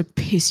this used to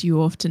piss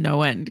you off to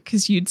no end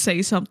because you'd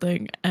say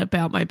something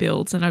about my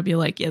builds and I'd be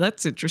like, yeah,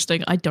 that's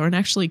interesting. I don't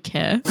actually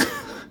care.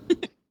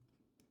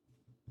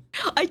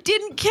 I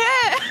didn't care.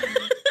 I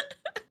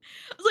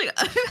was like,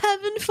 I'm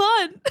having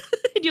fun.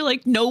 And you're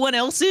like, no one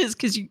else is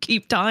because you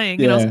keep dying.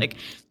 Yeah. And I was like,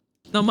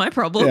 not my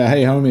problem. Yeah,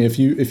 hey homie, if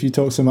you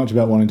talk so much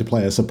about wanting to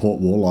play a support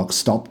warlock,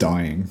 stop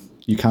dying.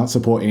 You can't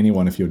support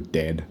anyone if you're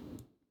dead.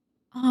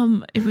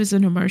 It was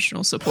an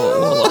emotional support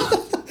warlock.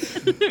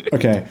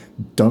 Okay,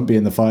 don't be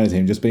in the fire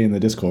team, just be in the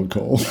Discord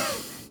call.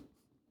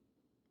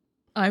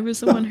 I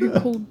was the one who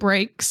called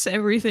breaks,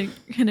 everything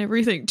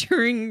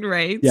during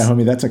raids. Yeah,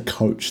 homie, that's a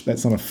coach.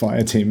 That's not a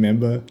fire team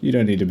member. You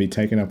don't need to be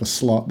taking up a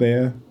slot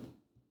there.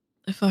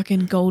 The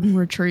fucking golden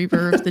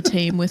retriever of the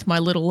team with my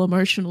little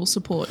emotional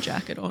support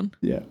jacket on.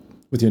 Yeah,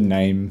 with your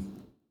name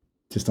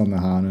just on the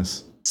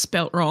harness.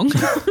 Spelt wrong.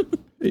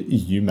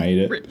 You made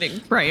it. Written in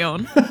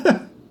crayon.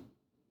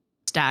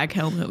 Stag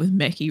helmet with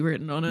Mechie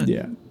written on it.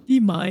 Yeah.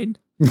 You mine.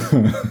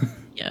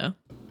 Yeah.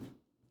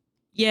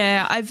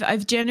 Yeah,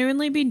 I've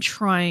genuinely been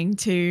trying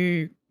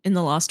to, in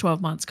the last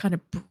 12 months, kind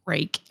of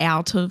break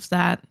out of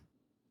that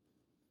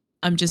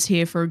I'm just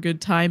here for a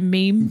good time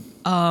meme.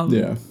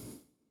 Yeah.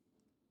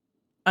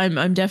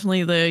 I'm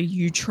definitely the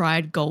you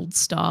tried gold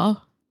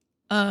star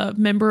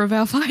member of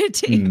our fire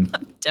team.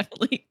 I'm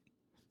definitely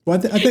I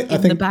think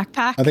the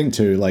backpack. I think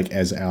too, like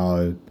as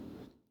our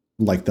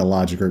like the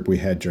larger group we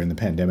had during the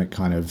pandemic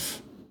kind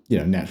of, you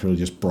know, naturally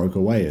just broke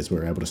away as we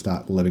were able to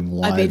start living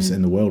lives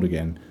in the world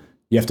again.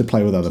 You have to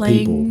play with other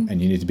people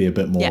and you need to be a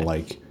bit more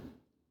like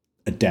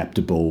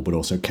adaptable, but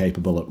also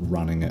capable at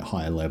running at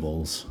higher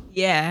levels.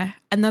 Yeah.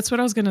 And that's what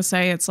I was going to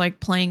say. It's like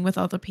playing with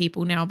other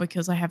people now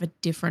because I have a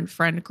different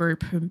friend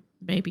group who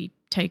maybe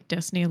take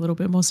Destiny a little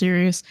bit more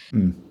serious.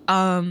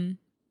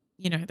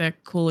 they're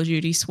Call of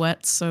Duty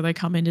sweats. So they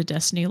come into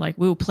Destiny like,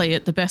 we'll play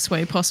it the best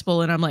way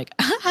possible. And I'm like,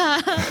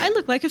 I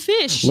look like a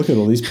fish. Look at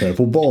all these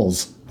purple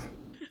balls.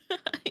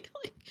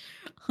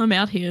 I'm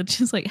out here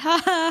just like,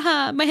 ha ha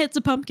ha, my head's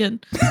a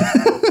pumpkin.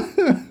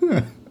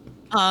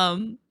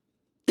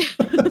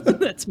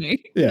 That's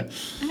me. Yeah.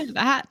 I have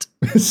a hat.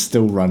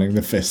 Still running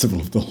the Festival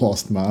of the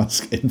Lost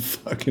Mask in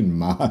fucking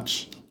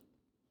March.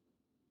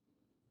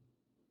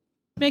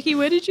 Mickey,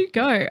 where did you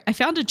go? I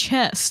found a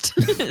chest.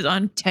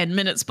 I'm 10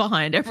 minutes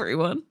behind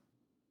everyone.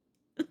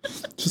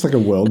 Just like a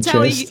world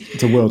chest.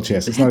 It's a world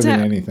chest. It's not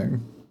even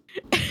anything.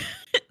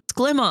 It's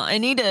Glimmer. I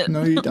need it.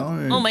 No, you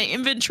don't. Oh, my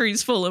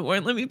inventory's full. It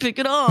won't let me pick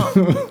it up.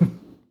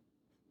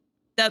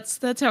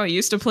 That's how I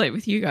used to play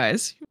with you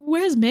guys.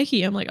 Where's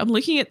Mickey? I'm like, I'm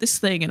looking at this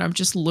thing and I'm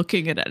just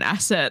looking at an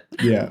asset.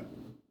 Yeah.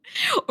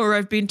 Or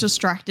I've been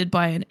distracted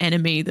by an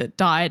enemy that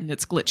died and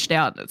it's glitched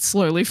out and it's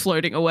slowly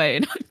floating away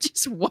and I'm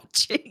just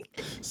watching.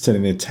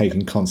 Sitting there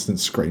taking constant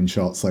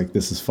screenshots like,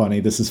 this is funny,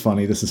 this is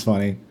funny, this is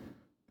funny.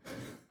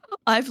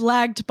 I've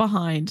lagged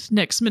behind.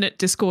 Next minute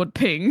Discord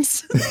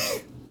pings.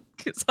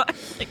 Because I'm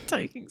like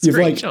taking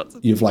screenshots.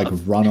 You've like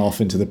run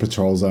off into the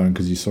patrol zone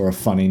because you saw a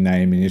funny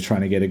name and you're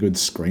trying to get a good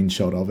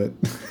screenshot of it.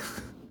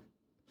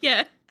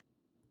 Yeah.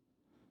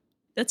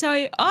 That's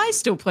how I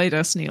still play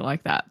Destiny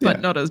like that,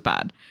 but not as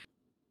bad.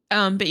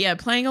 But yeah,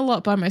 playing a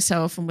lot by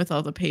myself and with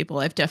other people,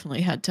 I've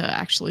definitely had to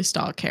actually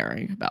start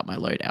caring about my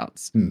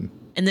loadouts. And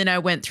then I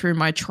went through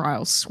my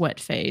trial sweat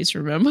phase,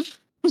 remember?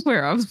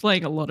 Where I was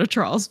playing a lot of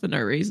trials for no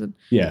reason.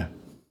 Yeah.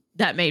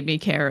 That made me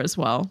care as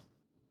well.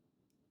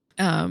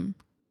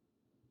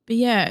 But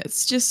yeah,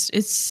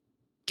 it's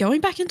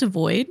going back into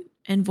Void,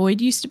 and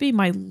Void used to be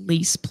my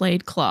least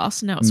played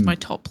class. Now it's my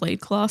top played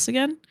class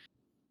again.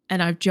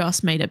 And I've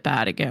just made it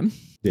bad again.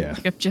 Yeah.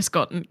 Like I've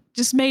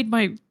just made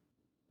my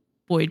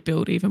Void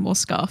build even more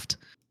scuffed.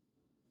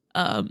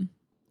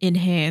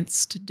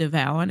 Enhanced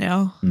Devour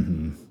now.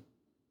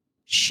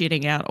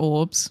 Shitting out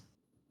orbs.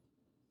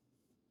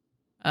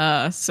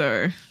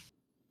 So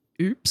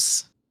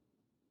oops.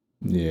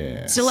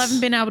 Yeah. Still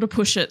haven't been able to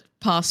push it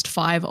past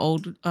 5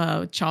 old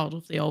Child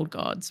of the Old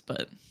Gods,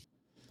 but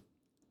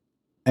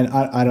and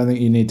I don't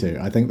think you need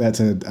to. I think that's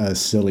a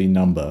silly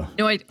number.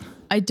 No,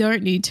 I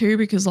don't need to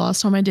because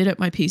last time I did it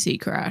my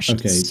PC crashed.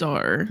 Okay.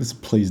 So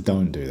please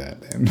don't do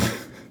that then.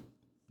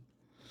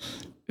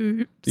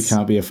 Oops. You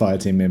can't be a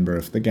Fireteam member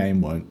if the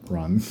game won't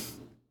run.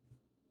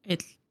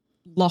 It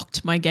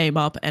locked my game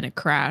up and it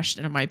crashed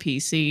and my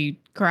PC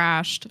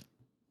crashed.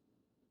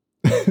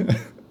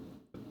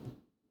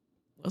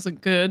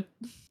 Wasn't good.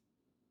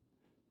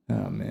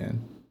 Oh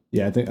man.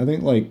 Yeah, I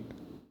think like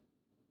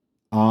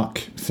Arc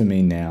for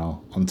me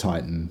now on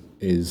Titan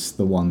is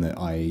the one that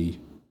I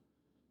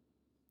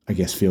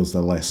guess feels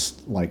the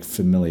less like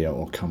familiar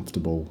or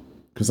comfortable.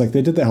 Because like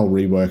they did that whole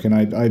rework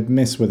and I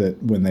messed with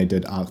it when they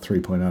did Arc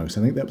 3.0.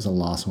 So I think that was the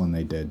last one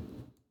they did.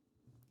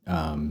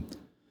 And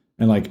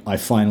like I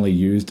finally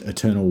used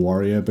Eternal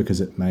Warrior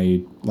because it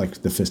made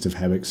like the Fist of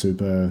Havoc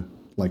super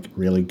like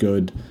really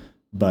good.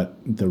 But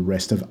the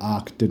rest of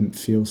Arc didn't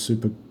feel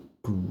super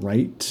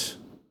great.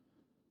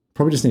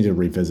 Probably just need to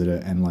revisit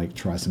it and like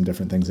try some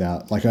different things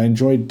out. Like I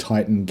enjoyed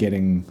Titan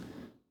getting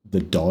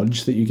the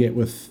dodge that you get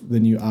with the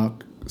new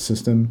Arc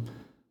system.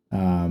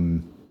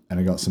 And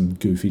I got some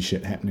goofy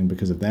shit happening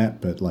because of that,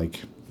 but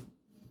like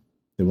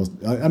there was,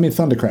 I mean,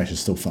 Thunder Crash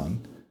is still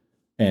fun,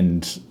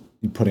 and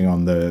putting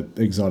on the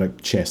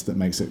exotic chest that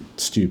makes it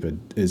stupid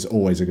is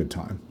always a good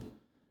time.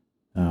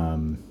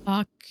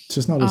 It's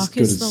just not as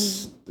good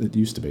as it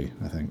used to be,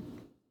 I think.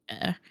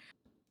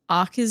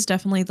 Arc is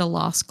definitely the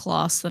last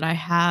class that I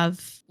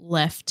have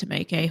left to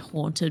make a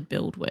haunted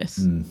build with.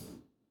 So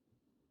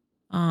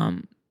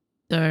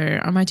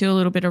I might do a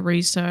little bit of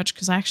research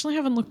because I actually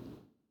haven't looked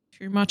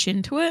too much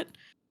into it.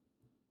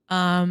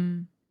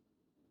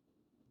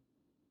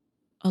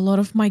 A lot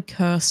of my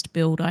cursed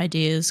build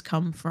ideas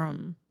come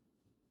from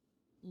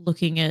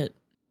looking at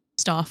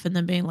stuff and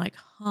then being like,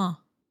 huh.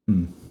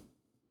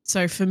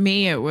 So for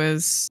me, it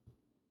was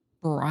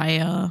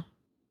Briar,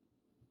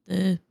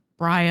 the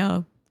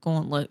Briar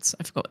gauntlets.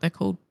 I forgot what they're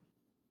called.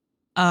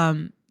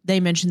 They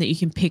mentioned that you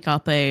can pick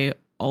up a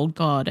old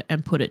god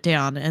and put it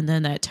down, and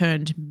then that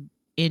turned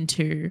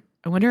into,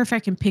 I wonder if I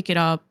can pick it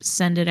up,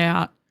 send it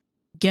out,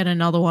 get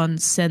another one,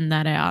 send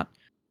that out,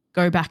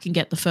 go back and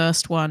get the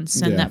first one,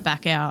 send that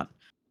back out.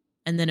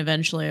 And then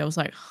eventually I was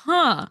like,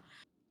 huh.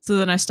 So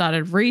then I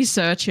started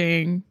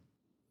researching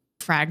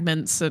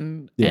fragments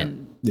and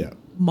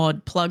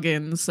mod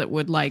plugins that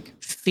would like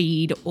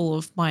feed all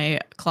of my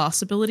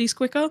class abilities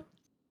quicker.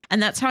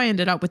 And that's how I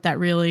ended up with that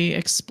really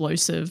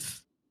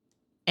explosive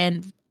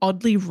and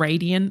oddly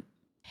radiant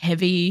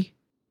heavy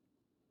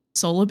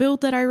solar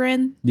build that I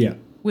ran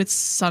with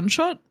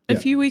Sunshot a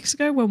few weeks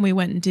ago when we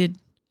went and did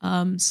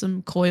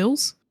some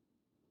coils.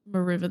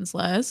 Marivin's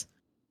Lairs.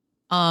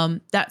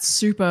 That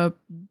super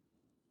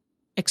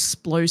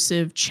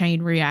explosive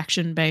chain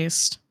reaction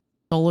based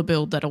solar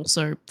build that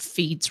also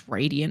feeds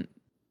radiant.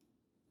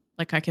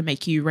 Like I can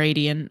make you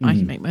radiant, I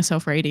can make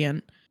myself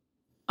radiant.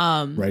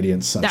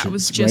 Radiant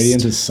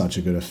Radiant is such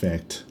a good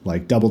effect.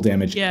 Like double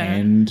damage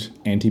and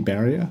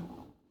anti-barrier.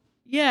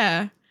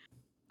 Yeah.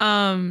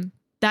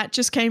 That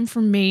just came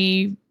from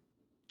me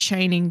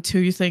chaining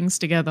two things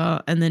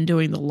together and then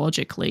doing the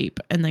logic leap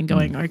and then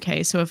going,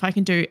 okay, so if I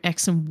can do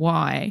X and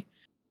Y,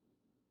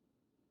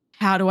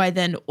 how do I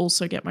then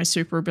also get my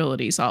super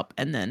abilities up?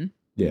 And then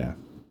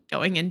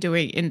going and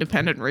doing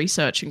independent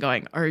research and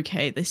going,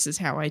 okay, this is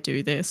how I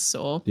do this.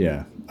 Or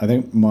I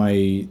think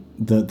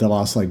the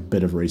last like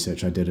bit of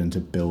research I did into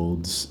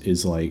builds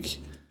is like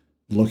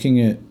looking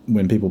at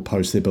when people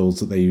post their builds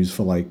that they use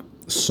for like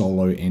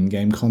solo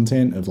endgame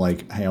content of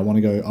like, hey, I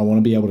want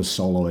to be able to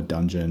solo a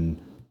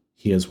dungeon.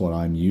 Here's what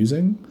I'm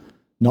using.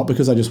 Not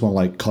because I just want to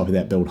like copy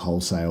that build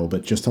wholesale,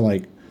 but just to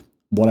like,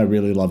 what I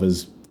really love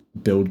is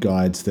build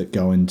guides that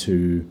go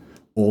into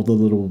all the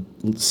little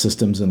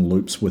systems and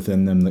loops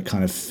within them that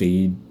kind of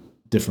feed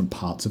different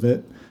parts of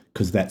it.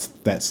 Cause that's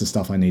the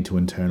stuff I need to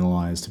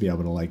internalize to be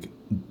able to like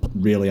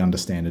really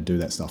understand and do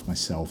that stuff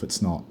myself.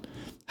 It's not,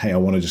 hey, I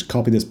want to just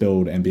copy this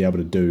build and be able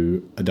to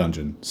do a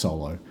dungeon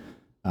solo.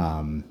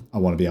 I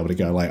want to be able to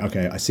go like,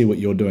 okay, I see what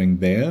you're doing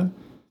there.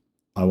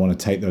 I want to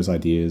take those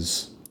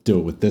ideas, do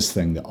it with this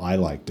thing that I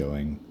like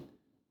doing,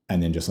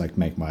 and then just like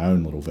make my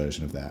own little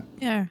version of that.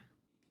 Yeah.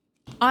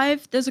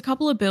 There's a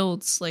couple of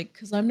builds, like,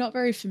 because I'm not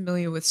very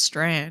familiar with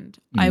Strand.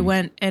 I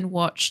went and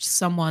watched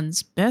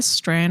someone's best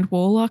Strand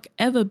Warlock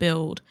ever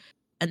build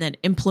and then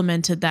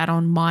implemented that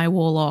on my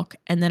Warlock.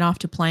 And then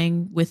after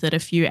playing with it a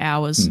few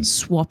hours,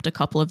 swapped a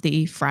couple of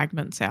the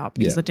fragments out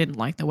because I didn't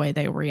like the way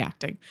they were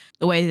reacting.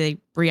 The way they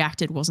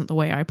reacted wasn't the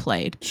way I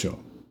played. Sure.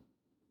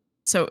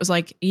 So it was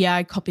like, yeah,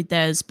 I copied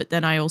theirs, but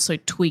then I also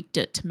tweaked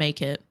it to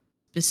make it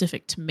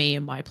specific to me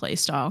and my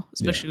playstyle,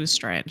 especially with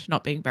Strand,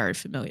 not being very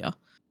familiar.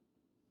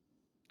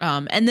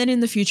 And then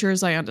in the future,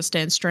 as I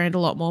understand Strand a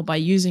lot more, by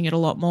using it a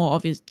lot more,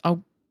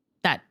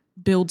 that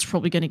build's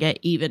probably going to get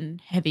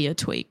even heavier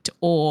tweaked,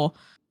 or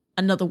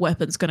another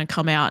weapon's going to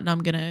come out and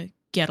I'm going to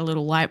get a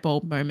little light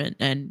bulb moment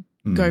and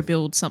go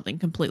build something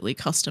completely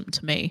custom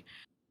to me.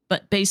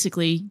 But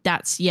basically,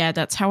 that's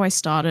how I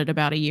started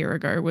about a year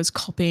ago, was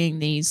copying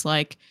these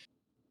like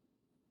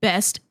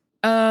best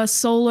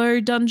solo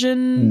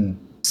dungeon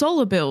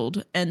solo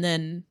build and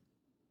then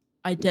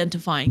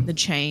identifying the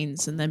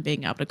chains and then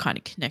being able to kind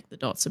of connect the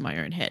dots in my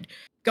own head.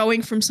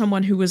 Going from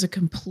someone who was a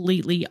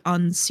completely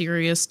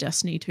unserious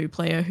Destiny 2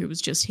 player who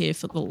was just here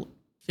for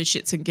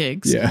shits and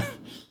gigs. Yeah.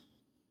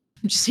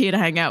 I'm just here to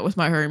hang out with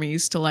my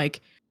homies, to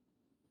like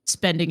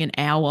spending an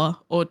hour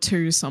or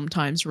two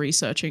sometimes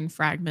researching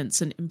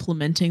fragments and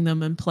implementing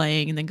them and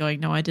playing and then going,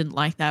 no, I didn't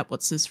like that.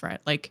 What's this frag?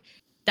 Like,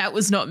 that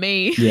was not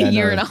me a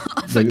year and a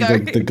half ago.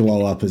 The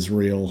glow up is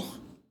real.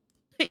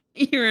 A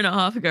year and a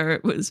half ago,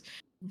 it was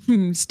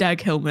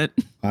stag helmet.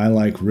 I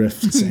like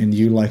rifts and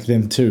you like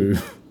them too.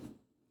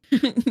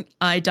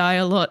 I die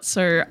a lot,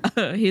 so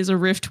here's a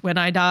rift when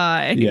I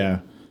die. Yeah.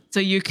 So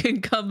you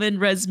can come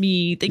and res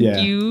me. Thank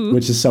you.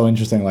 Which is so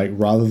interesting. Like,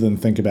 rather than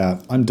think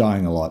about, I'm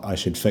dying a lot, I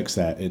should fix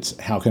that, it's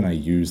how can I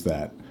use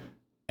that?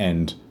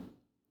 And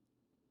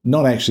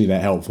not actually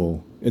that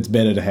helpful. It's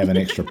better to have an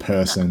extra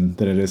person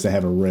than it is to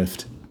have a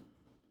rift.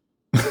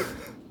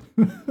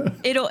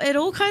 It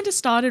all kind of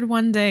started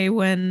one day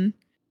when,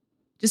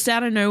 just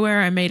out of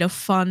nowhere, I made a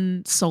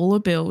fun solo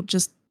build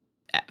just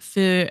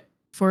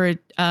for a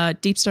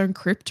Deepstone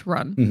Crypt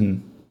run.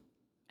 Mm-hmm.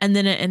 And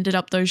then it ended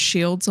up those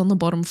shields on the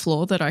bottom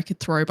floor that I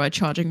could throw by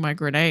charging my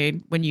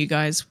grenade when you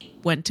guys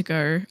went to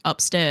go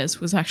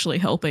upstairs was actually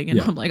helping. And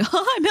I'm like,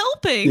 oh, I'm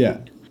helping. Yeah.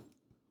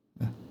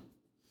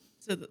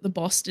 So that the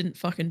boss didn't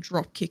fucking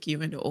drop kick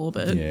you into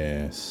orbit.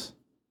 Yes.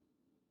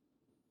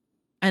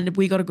 And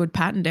we got a good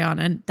pattern down.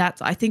 And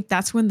I think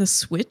that's when the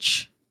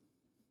switch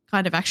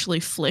kind of actually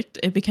flicked.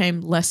 It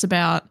became less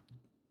about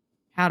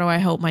how do I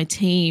help my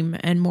team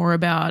and more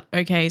about,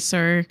 okay,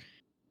 so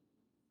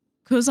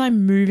because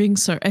I'm moving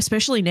so,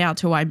 especially now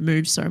too, I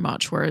move so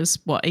much. Whereas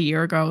a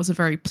year ago, I was a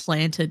very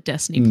planted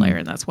Destiny player,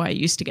 and that's why I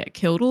used to get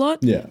killed a lot.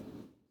 Yeah.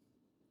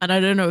 And I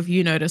don't know if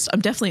you noticed,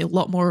 I'm definitely a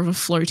lot more of a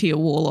floatier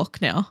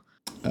warlock now.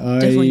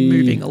 Definitely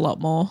moving a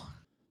lot more.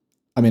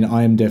 I mean,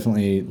 I am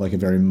definitely like a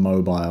very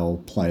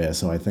mobile player,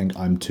 so I think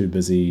I'm too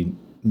busy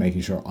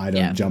making sure I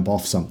don't jump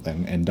off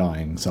something and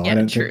dying. So I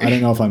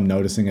don't know if I'm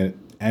noticing it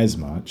as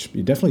much.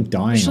 You're definitely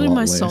dying a lot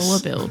less.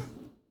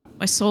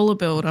 My solar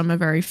build, I'm a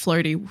very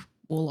floaty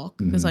warlock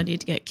because I need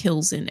to get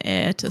kills in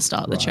air to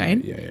start the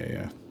chain.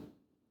 Yeah.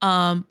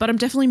 But I'm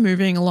definitely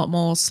moving a lot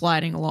more,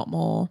 sliding a lot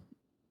more.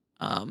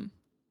 And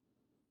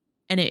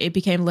it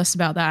became less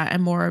about that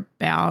and more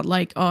about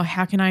like, oh,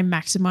 how can I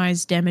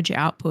maximize damage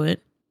output,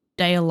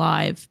 stay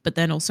alive, but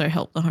then also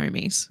help the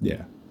homies?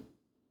 Yeah.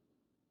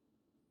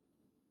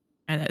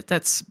 And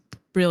that's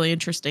really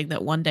interesting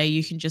that one day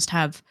you can just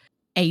have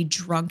a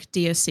drunk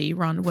DSC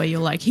run where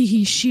you're like,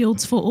 he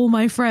shields for all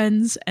my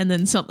friends. And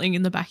then something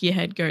in the back of your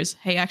head goes,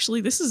 hey,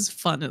 actually, this is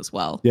fun as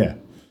well. Yeah.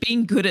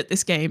 Being good at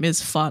this game is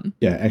fun.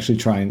 Yeah, actually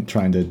trying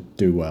to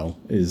do well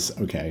is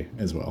okay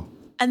as well.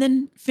 And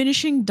then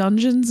finishing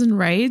dungeons and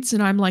raids,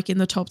 and I'm like in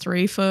the top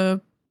 3 for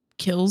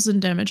kills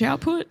and damage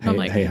output. Hey, I'm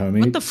like, hey, homie,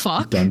 what the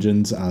fuck?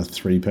 Dungeons are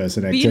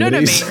 3-person activities. But you know what I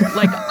mean?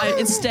 Like,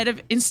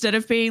 instead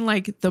of being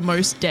like the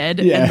most dead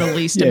and the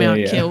least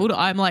amount killed,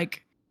 I'm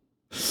like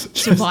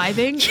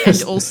surviving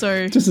and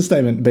also just a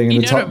statement. Being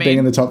in the top, being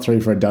in the top 3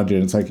 for a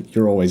dungeon, it's like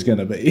you're always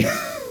gonna be.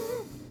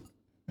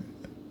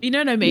 You know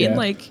what I mean? Yeah.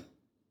 Like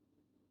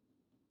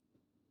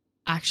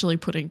actually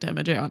putting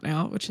damage out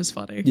now, which is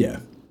funny. Yeah,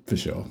 for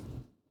sure.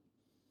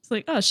 It's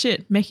like, oh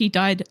shit, Meki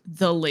died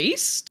the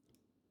least.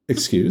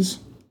 Excuse?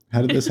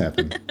 How did this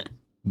happen?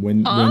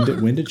 When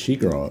did she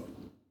grow up?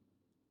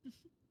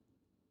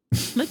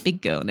 I'm a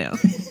big girl now.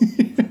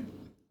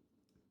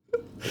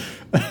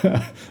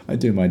 I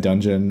do my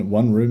dungeon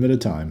one room at a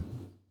time.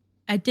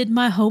 I did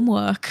my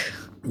homework.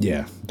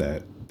 Yeah,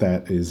 that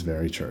is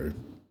very true.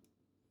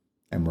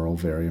 And we're all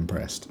very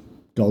impressed.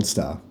 Gold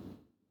star.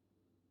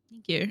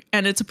 Thank you.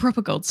 And it's a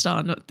proper gold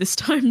star, not this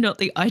time, not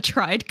the I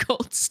tried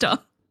gold star.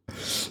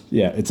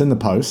 Yeah, it's in the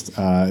post.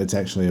 It's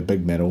actually a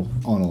big medal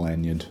on a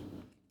lanyard.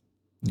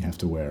 You have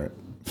to wear it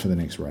for the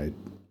next raid.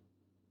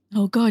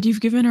 Oh god, you've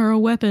given her a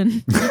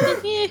weapon.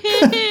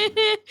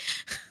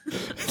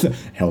 The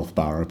health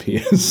bar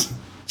appears.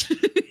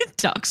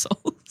 Dark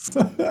Souls.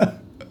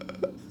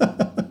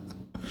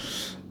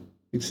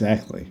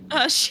 Exactly.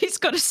 She's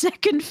got a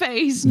second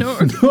phase. No.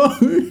 No,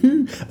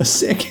 a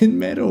second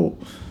medal.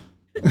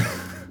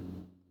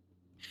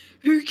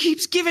 Who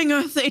keeps giving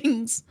her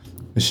things?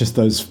 It's just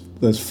those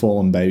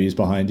fallen babies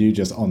behind you,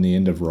 just on the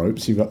end of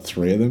ropes. You've got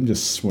 3 of them,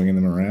 just swinging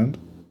them around.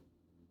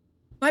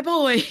 My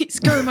boys,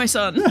 go, my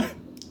son.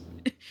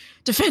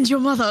 Defend your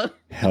mother.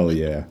 Hell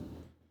yeah.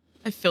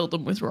 I filled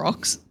them with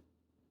rocks.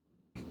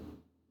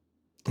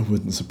 It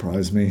wouldn't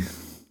surprise me.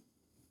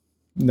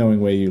 Knowing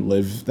where you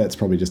live, that's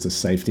probably just a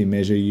safety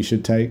measure you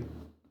should take.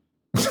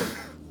 How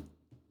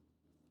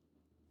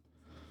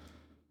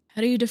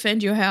do you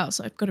defend your house?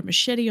 I've got a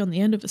machete on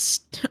the end of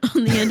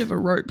a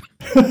rope.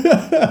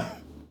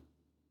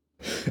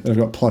 I've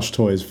got plush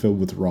toys filled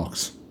with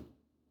rocks.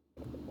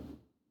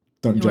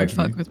 Don't you judge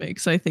won't fuck with me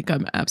because I think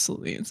I'm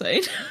absolutely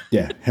insane.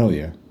 Yeah, hell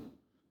yeah.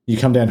 You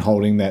come down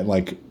holding that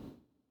like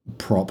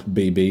prop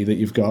BB that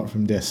you've got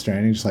from Death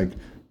Stranding, just like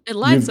it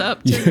lights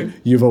up.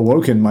 You've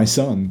awoken my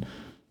son.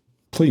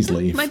 Please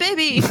leave. My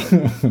baby.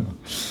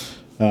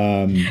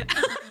 I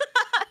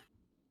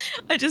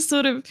just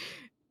sort of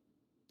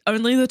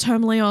only the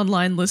Terminally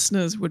Online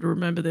listeners would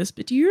remember this,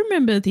 but do you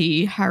remember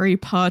the Harry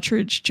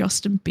Partridge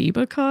Justin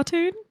Bieber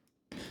cartoon?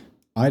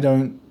 I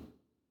don't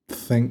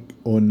think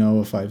or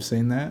know if I've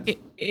seen that.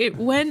 It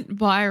went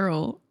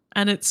viral,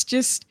 and it's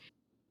just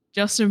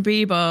Justin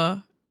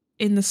Bieber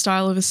in the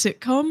style of a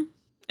sitcom,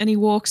 and he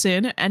walks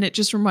in, and it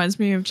just reminds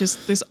me of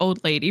just this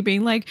old lady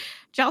being like,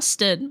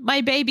 Justin,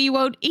 my baby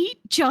won't eat,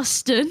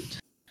 Justin.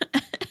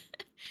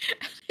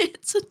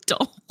 It's a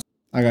doll.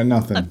 I got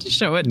nothing. I have to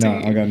show it to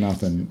you. I got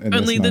nothing.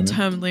 Only the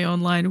Terminally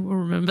Online will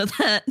remember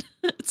that.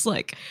 It's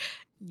like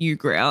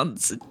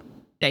Newgrounds,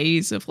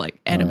 days of like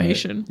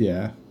animation.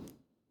 Yeah.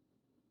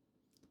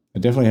 I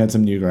definitely had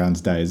some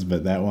Newgrounds days,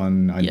 but that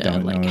one I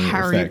don't like know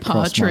Harry if that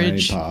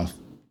Partridge, crossed my path.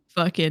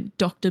 Fucking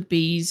Dr.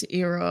 B's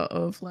era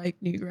of like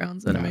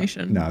Newgrounds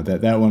animation. No,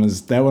 that one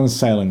is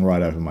sailing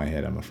right over my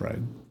head, I'm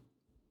afraid.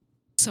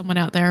 Someone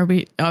out there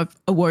I've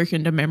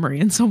awoken to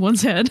memory in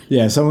someone's head.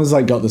 Yeah, someone's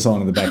like got this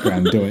on in the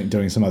background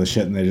doing some other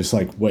shit, and they're just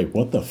like, wait,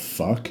 what the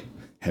fuck?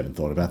 Haven't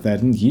thought about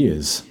that in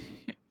years.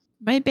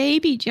 My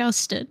baby,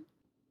 Justin.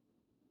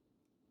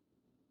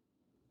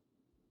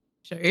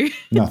 Show you.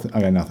 Nothing.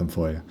 I got nothing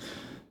for you.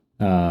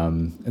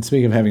 And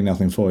speaking of having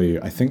nothing for you,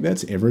 I think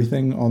that's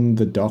everything on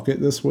the docket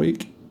this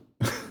week.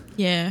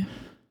 Yeah,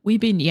 we've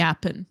been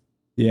yapping.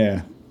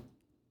 Yeah,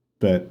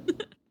 but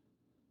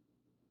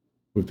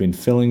we've been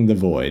filling the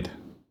void,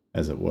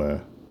 as it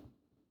were,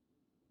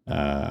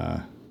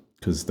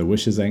 because the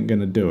wishes ain't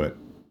gonna do it.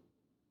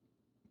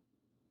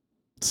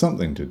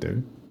 Something to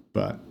do,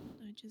 but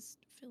I'm just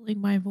filling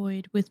my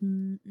void with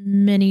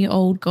many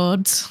old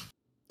gods.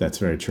 That's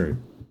very true.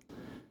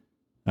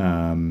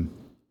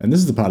 And this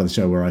is the part of the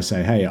show where I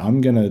say, hey, I'm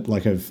going to,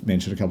 like I've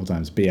mentioned a couple of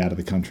times, be out of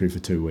the country for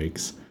 2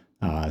 weeks.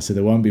 So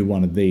there won't be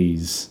one of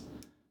these.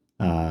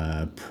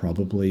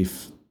 Probably,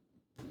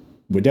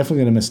 we're definitely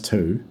going to miss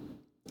 2.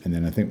 And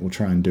then I think we'll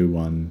try and do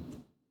one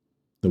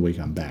the week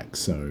I'm back.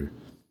 So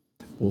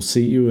we'll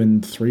see you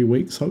in 3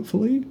 weeks,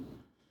 hopefully.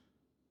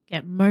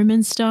 Get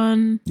moments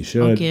done. You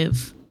should. I'll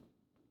give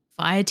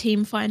Fire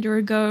Team Finder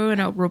a go, and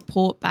I'll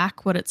report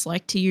back what it's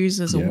like to use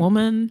as a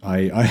woman.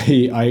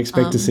 I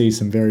expect to see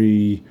some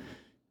very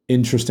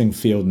interesting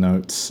field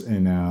notes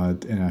in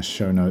our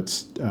show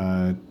notes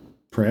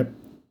prep.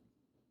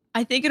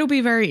 I think it'll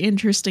be very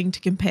interesting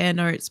to compare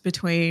notes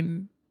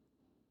between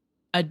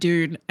a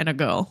dude and a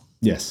girl.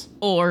 Yes.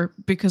 Or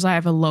because I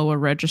have a lower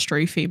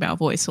registry female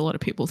voice, a lot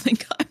of people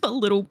think I'm a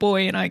little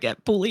boy and I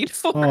get bullied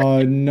for it.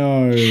 Oh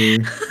no.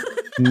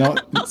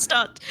 Not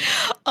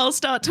I'll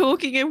start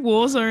talking in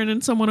Warzone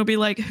and someone will be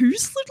like,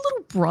 who's the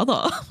little brother?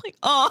 I'm like,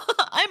 oh,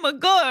 I'm a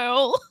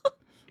girl.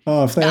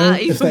 Oh, if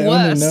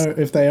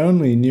they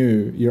only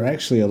knew you're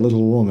actually a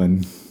little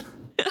woman.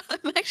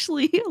 I'm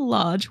actually a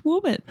large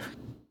woman.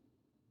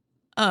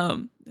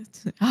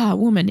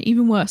 Woman,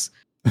 even worse.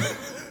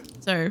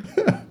 So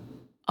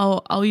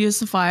I'll use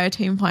the fire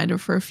team finder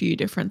for a few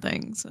different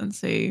things and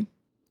see.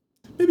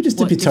 Maybe just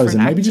dip your toes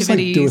in. Maybe just like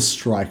do a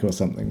strike or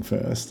something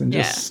first, and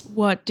just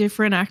what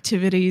different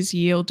activities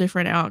yield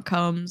different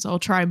outcomes. I'll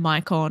try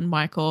mic on,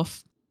 mic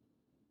off.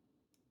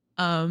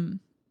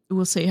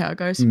 We'll see how it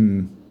goes.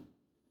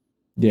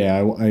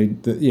 Yeah,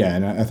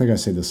 and I think I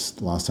said this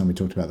last time we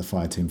talked about the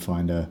fire team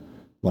finder.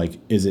 Like,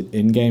 is it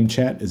in-game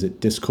chat? Is it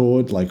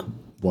Discord? Like,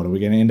 what are we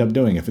going to end up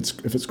doing? If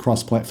it's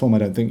cross-platform, I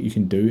don't think you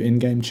can do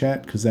in-game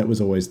chat, because that was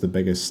always the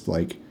biggest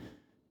like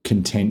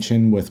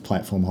contention with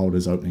platform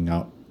holders opening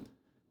up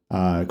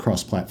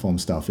cross-platform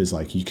stuff. Is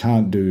like, you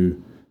can't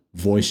do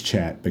voice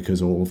chat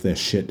because all of their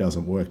shit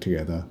doesn't work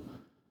together.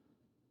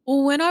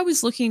 Well, when I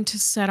was looking to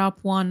set up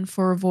one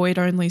for a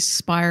void-only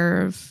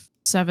Spire of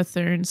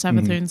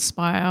Savathûn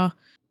Spire,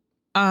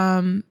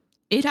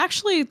 it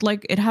actually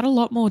it had a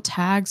lot more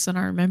tags than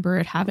I remember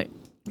it having.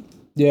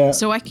 Yeah.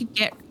 So I could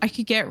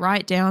get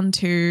right down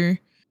to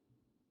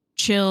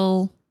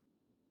chill,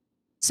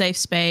 safe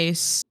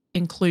space,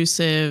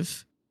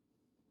 inclusive,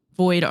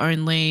 void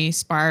only,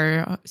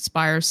 Spire of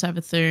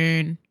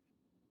Savathûn,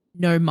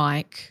 no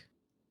mic,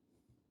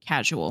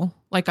 casual.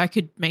 Like, I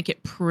could make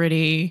it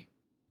pretty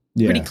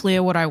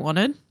clear what I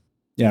wanted.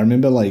 Yeah, I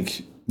remember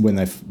like when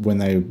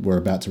they were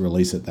about to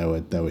release it,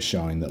 they were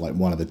showing that like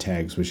one of the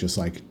tags was just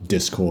like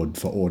Discord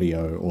for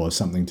audio or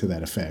something to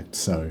that effect.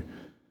 So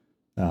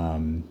I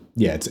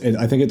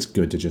think it's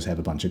good to just have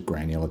a bunch of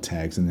granular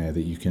tags in there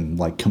that you can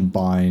like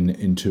combine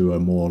into a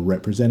more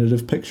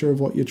representative picture of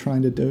what you're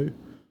trying to do.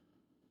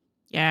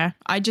 Yeah,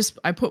 I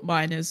put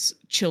mine as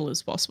chill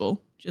as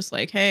possible. Just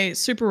like, hey,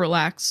 super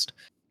relaxed,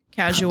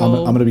 casual.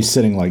 I'm going to be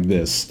sitting like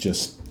this,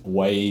 just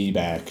way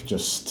back,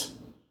 just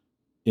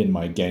in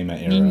my gamer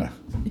era.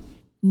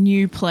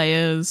 New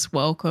players,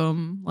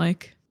 welcome.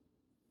 Like,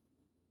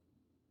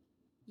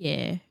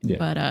 yeah.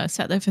 But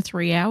sat there for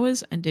 3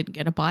 hours and didn't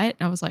get a bite.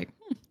 And I was like,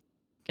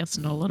 guess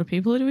not a lot of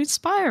people are doing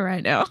Spire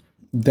right now.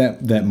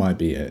 That might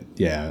be it.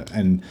 Yeah.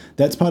 And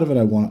that's part of it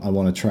I want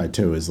to try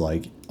too, is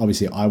like,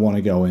 obviously I want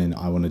to go in,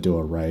 I want to do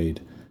a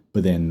raid,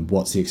 but then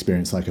what's the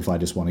experience like if I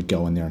just want to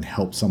go in there and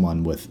help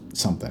someone with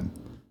something?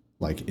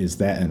 Like, is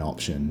that an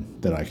option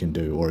that I can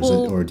do? Or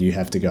or do you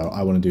have to go,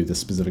 I want to do this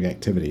specific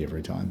activity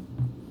every time?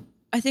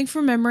 I think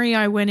from memory,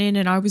 I went in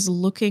and I was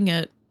looking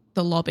at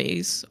the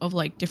lobbies of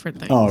like different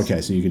things. Oh, okay.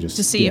 So you could just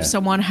to see if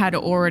someone had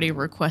already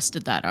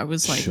requested that. I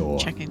was like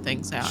checking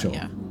things out. Sure.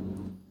 Yeah.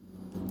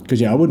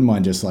 Because I wouldn't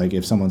mind just like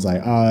if someone's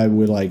like,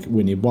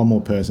 we need one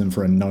more person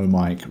for a no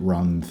mic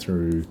run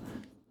through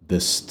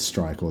this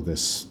strike or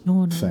this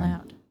thing.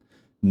 Allowed.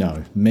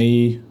 No,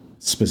 me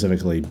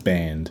specifically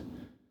banned.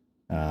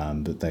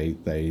 But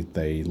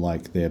they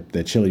like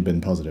their chili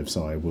bin positive,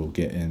 so I will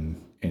get in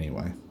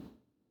anyway.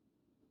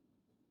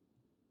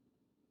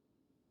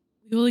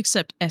 We will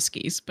accept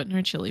Eskies, but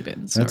no chili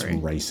bins. Sorry. That's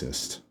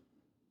racist.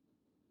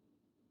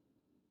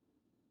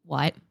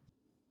 White.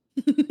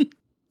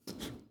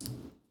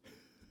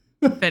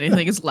 If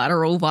anything, it's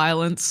lateral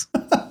violence.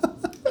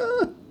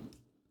 Oh,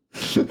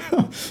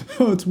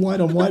 it's white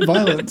on white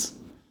violence.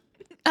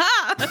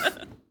 I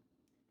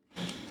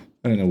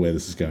don't know where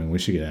this is going. We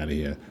should get out of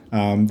here.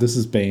 This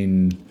has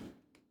been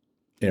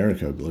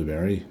Erico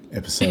Blueberry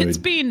episode. It's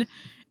been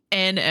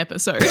an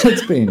episode.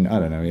 It's been, I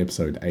don't know,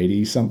 episode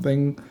 80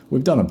 something.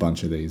 We've done a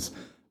bunch of these.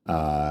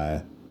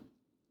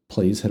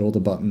 Please hit all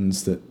the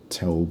buttons that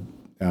tell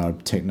our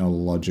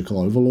technological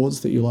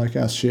overlords that you like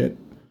our shit.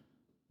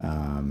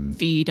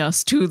 Feed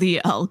us to the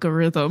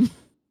algorithm.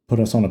 Put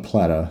us on a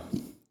platter.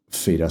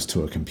 Feed us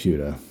to a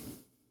computer.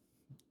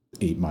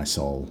 Eat my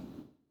soul.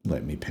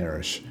 Let me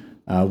perish.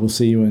 We'll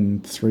see you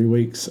in 3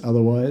 weeks.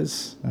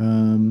 Otherwise,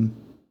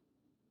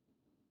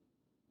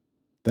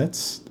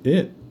 that's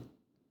it.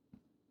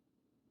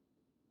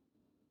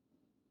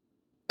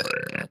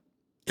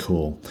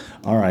 Cool.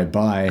 All right,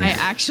 bye. I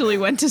actually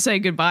went to say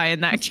goodbye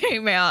and that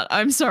came out.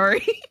 I'm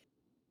sorry.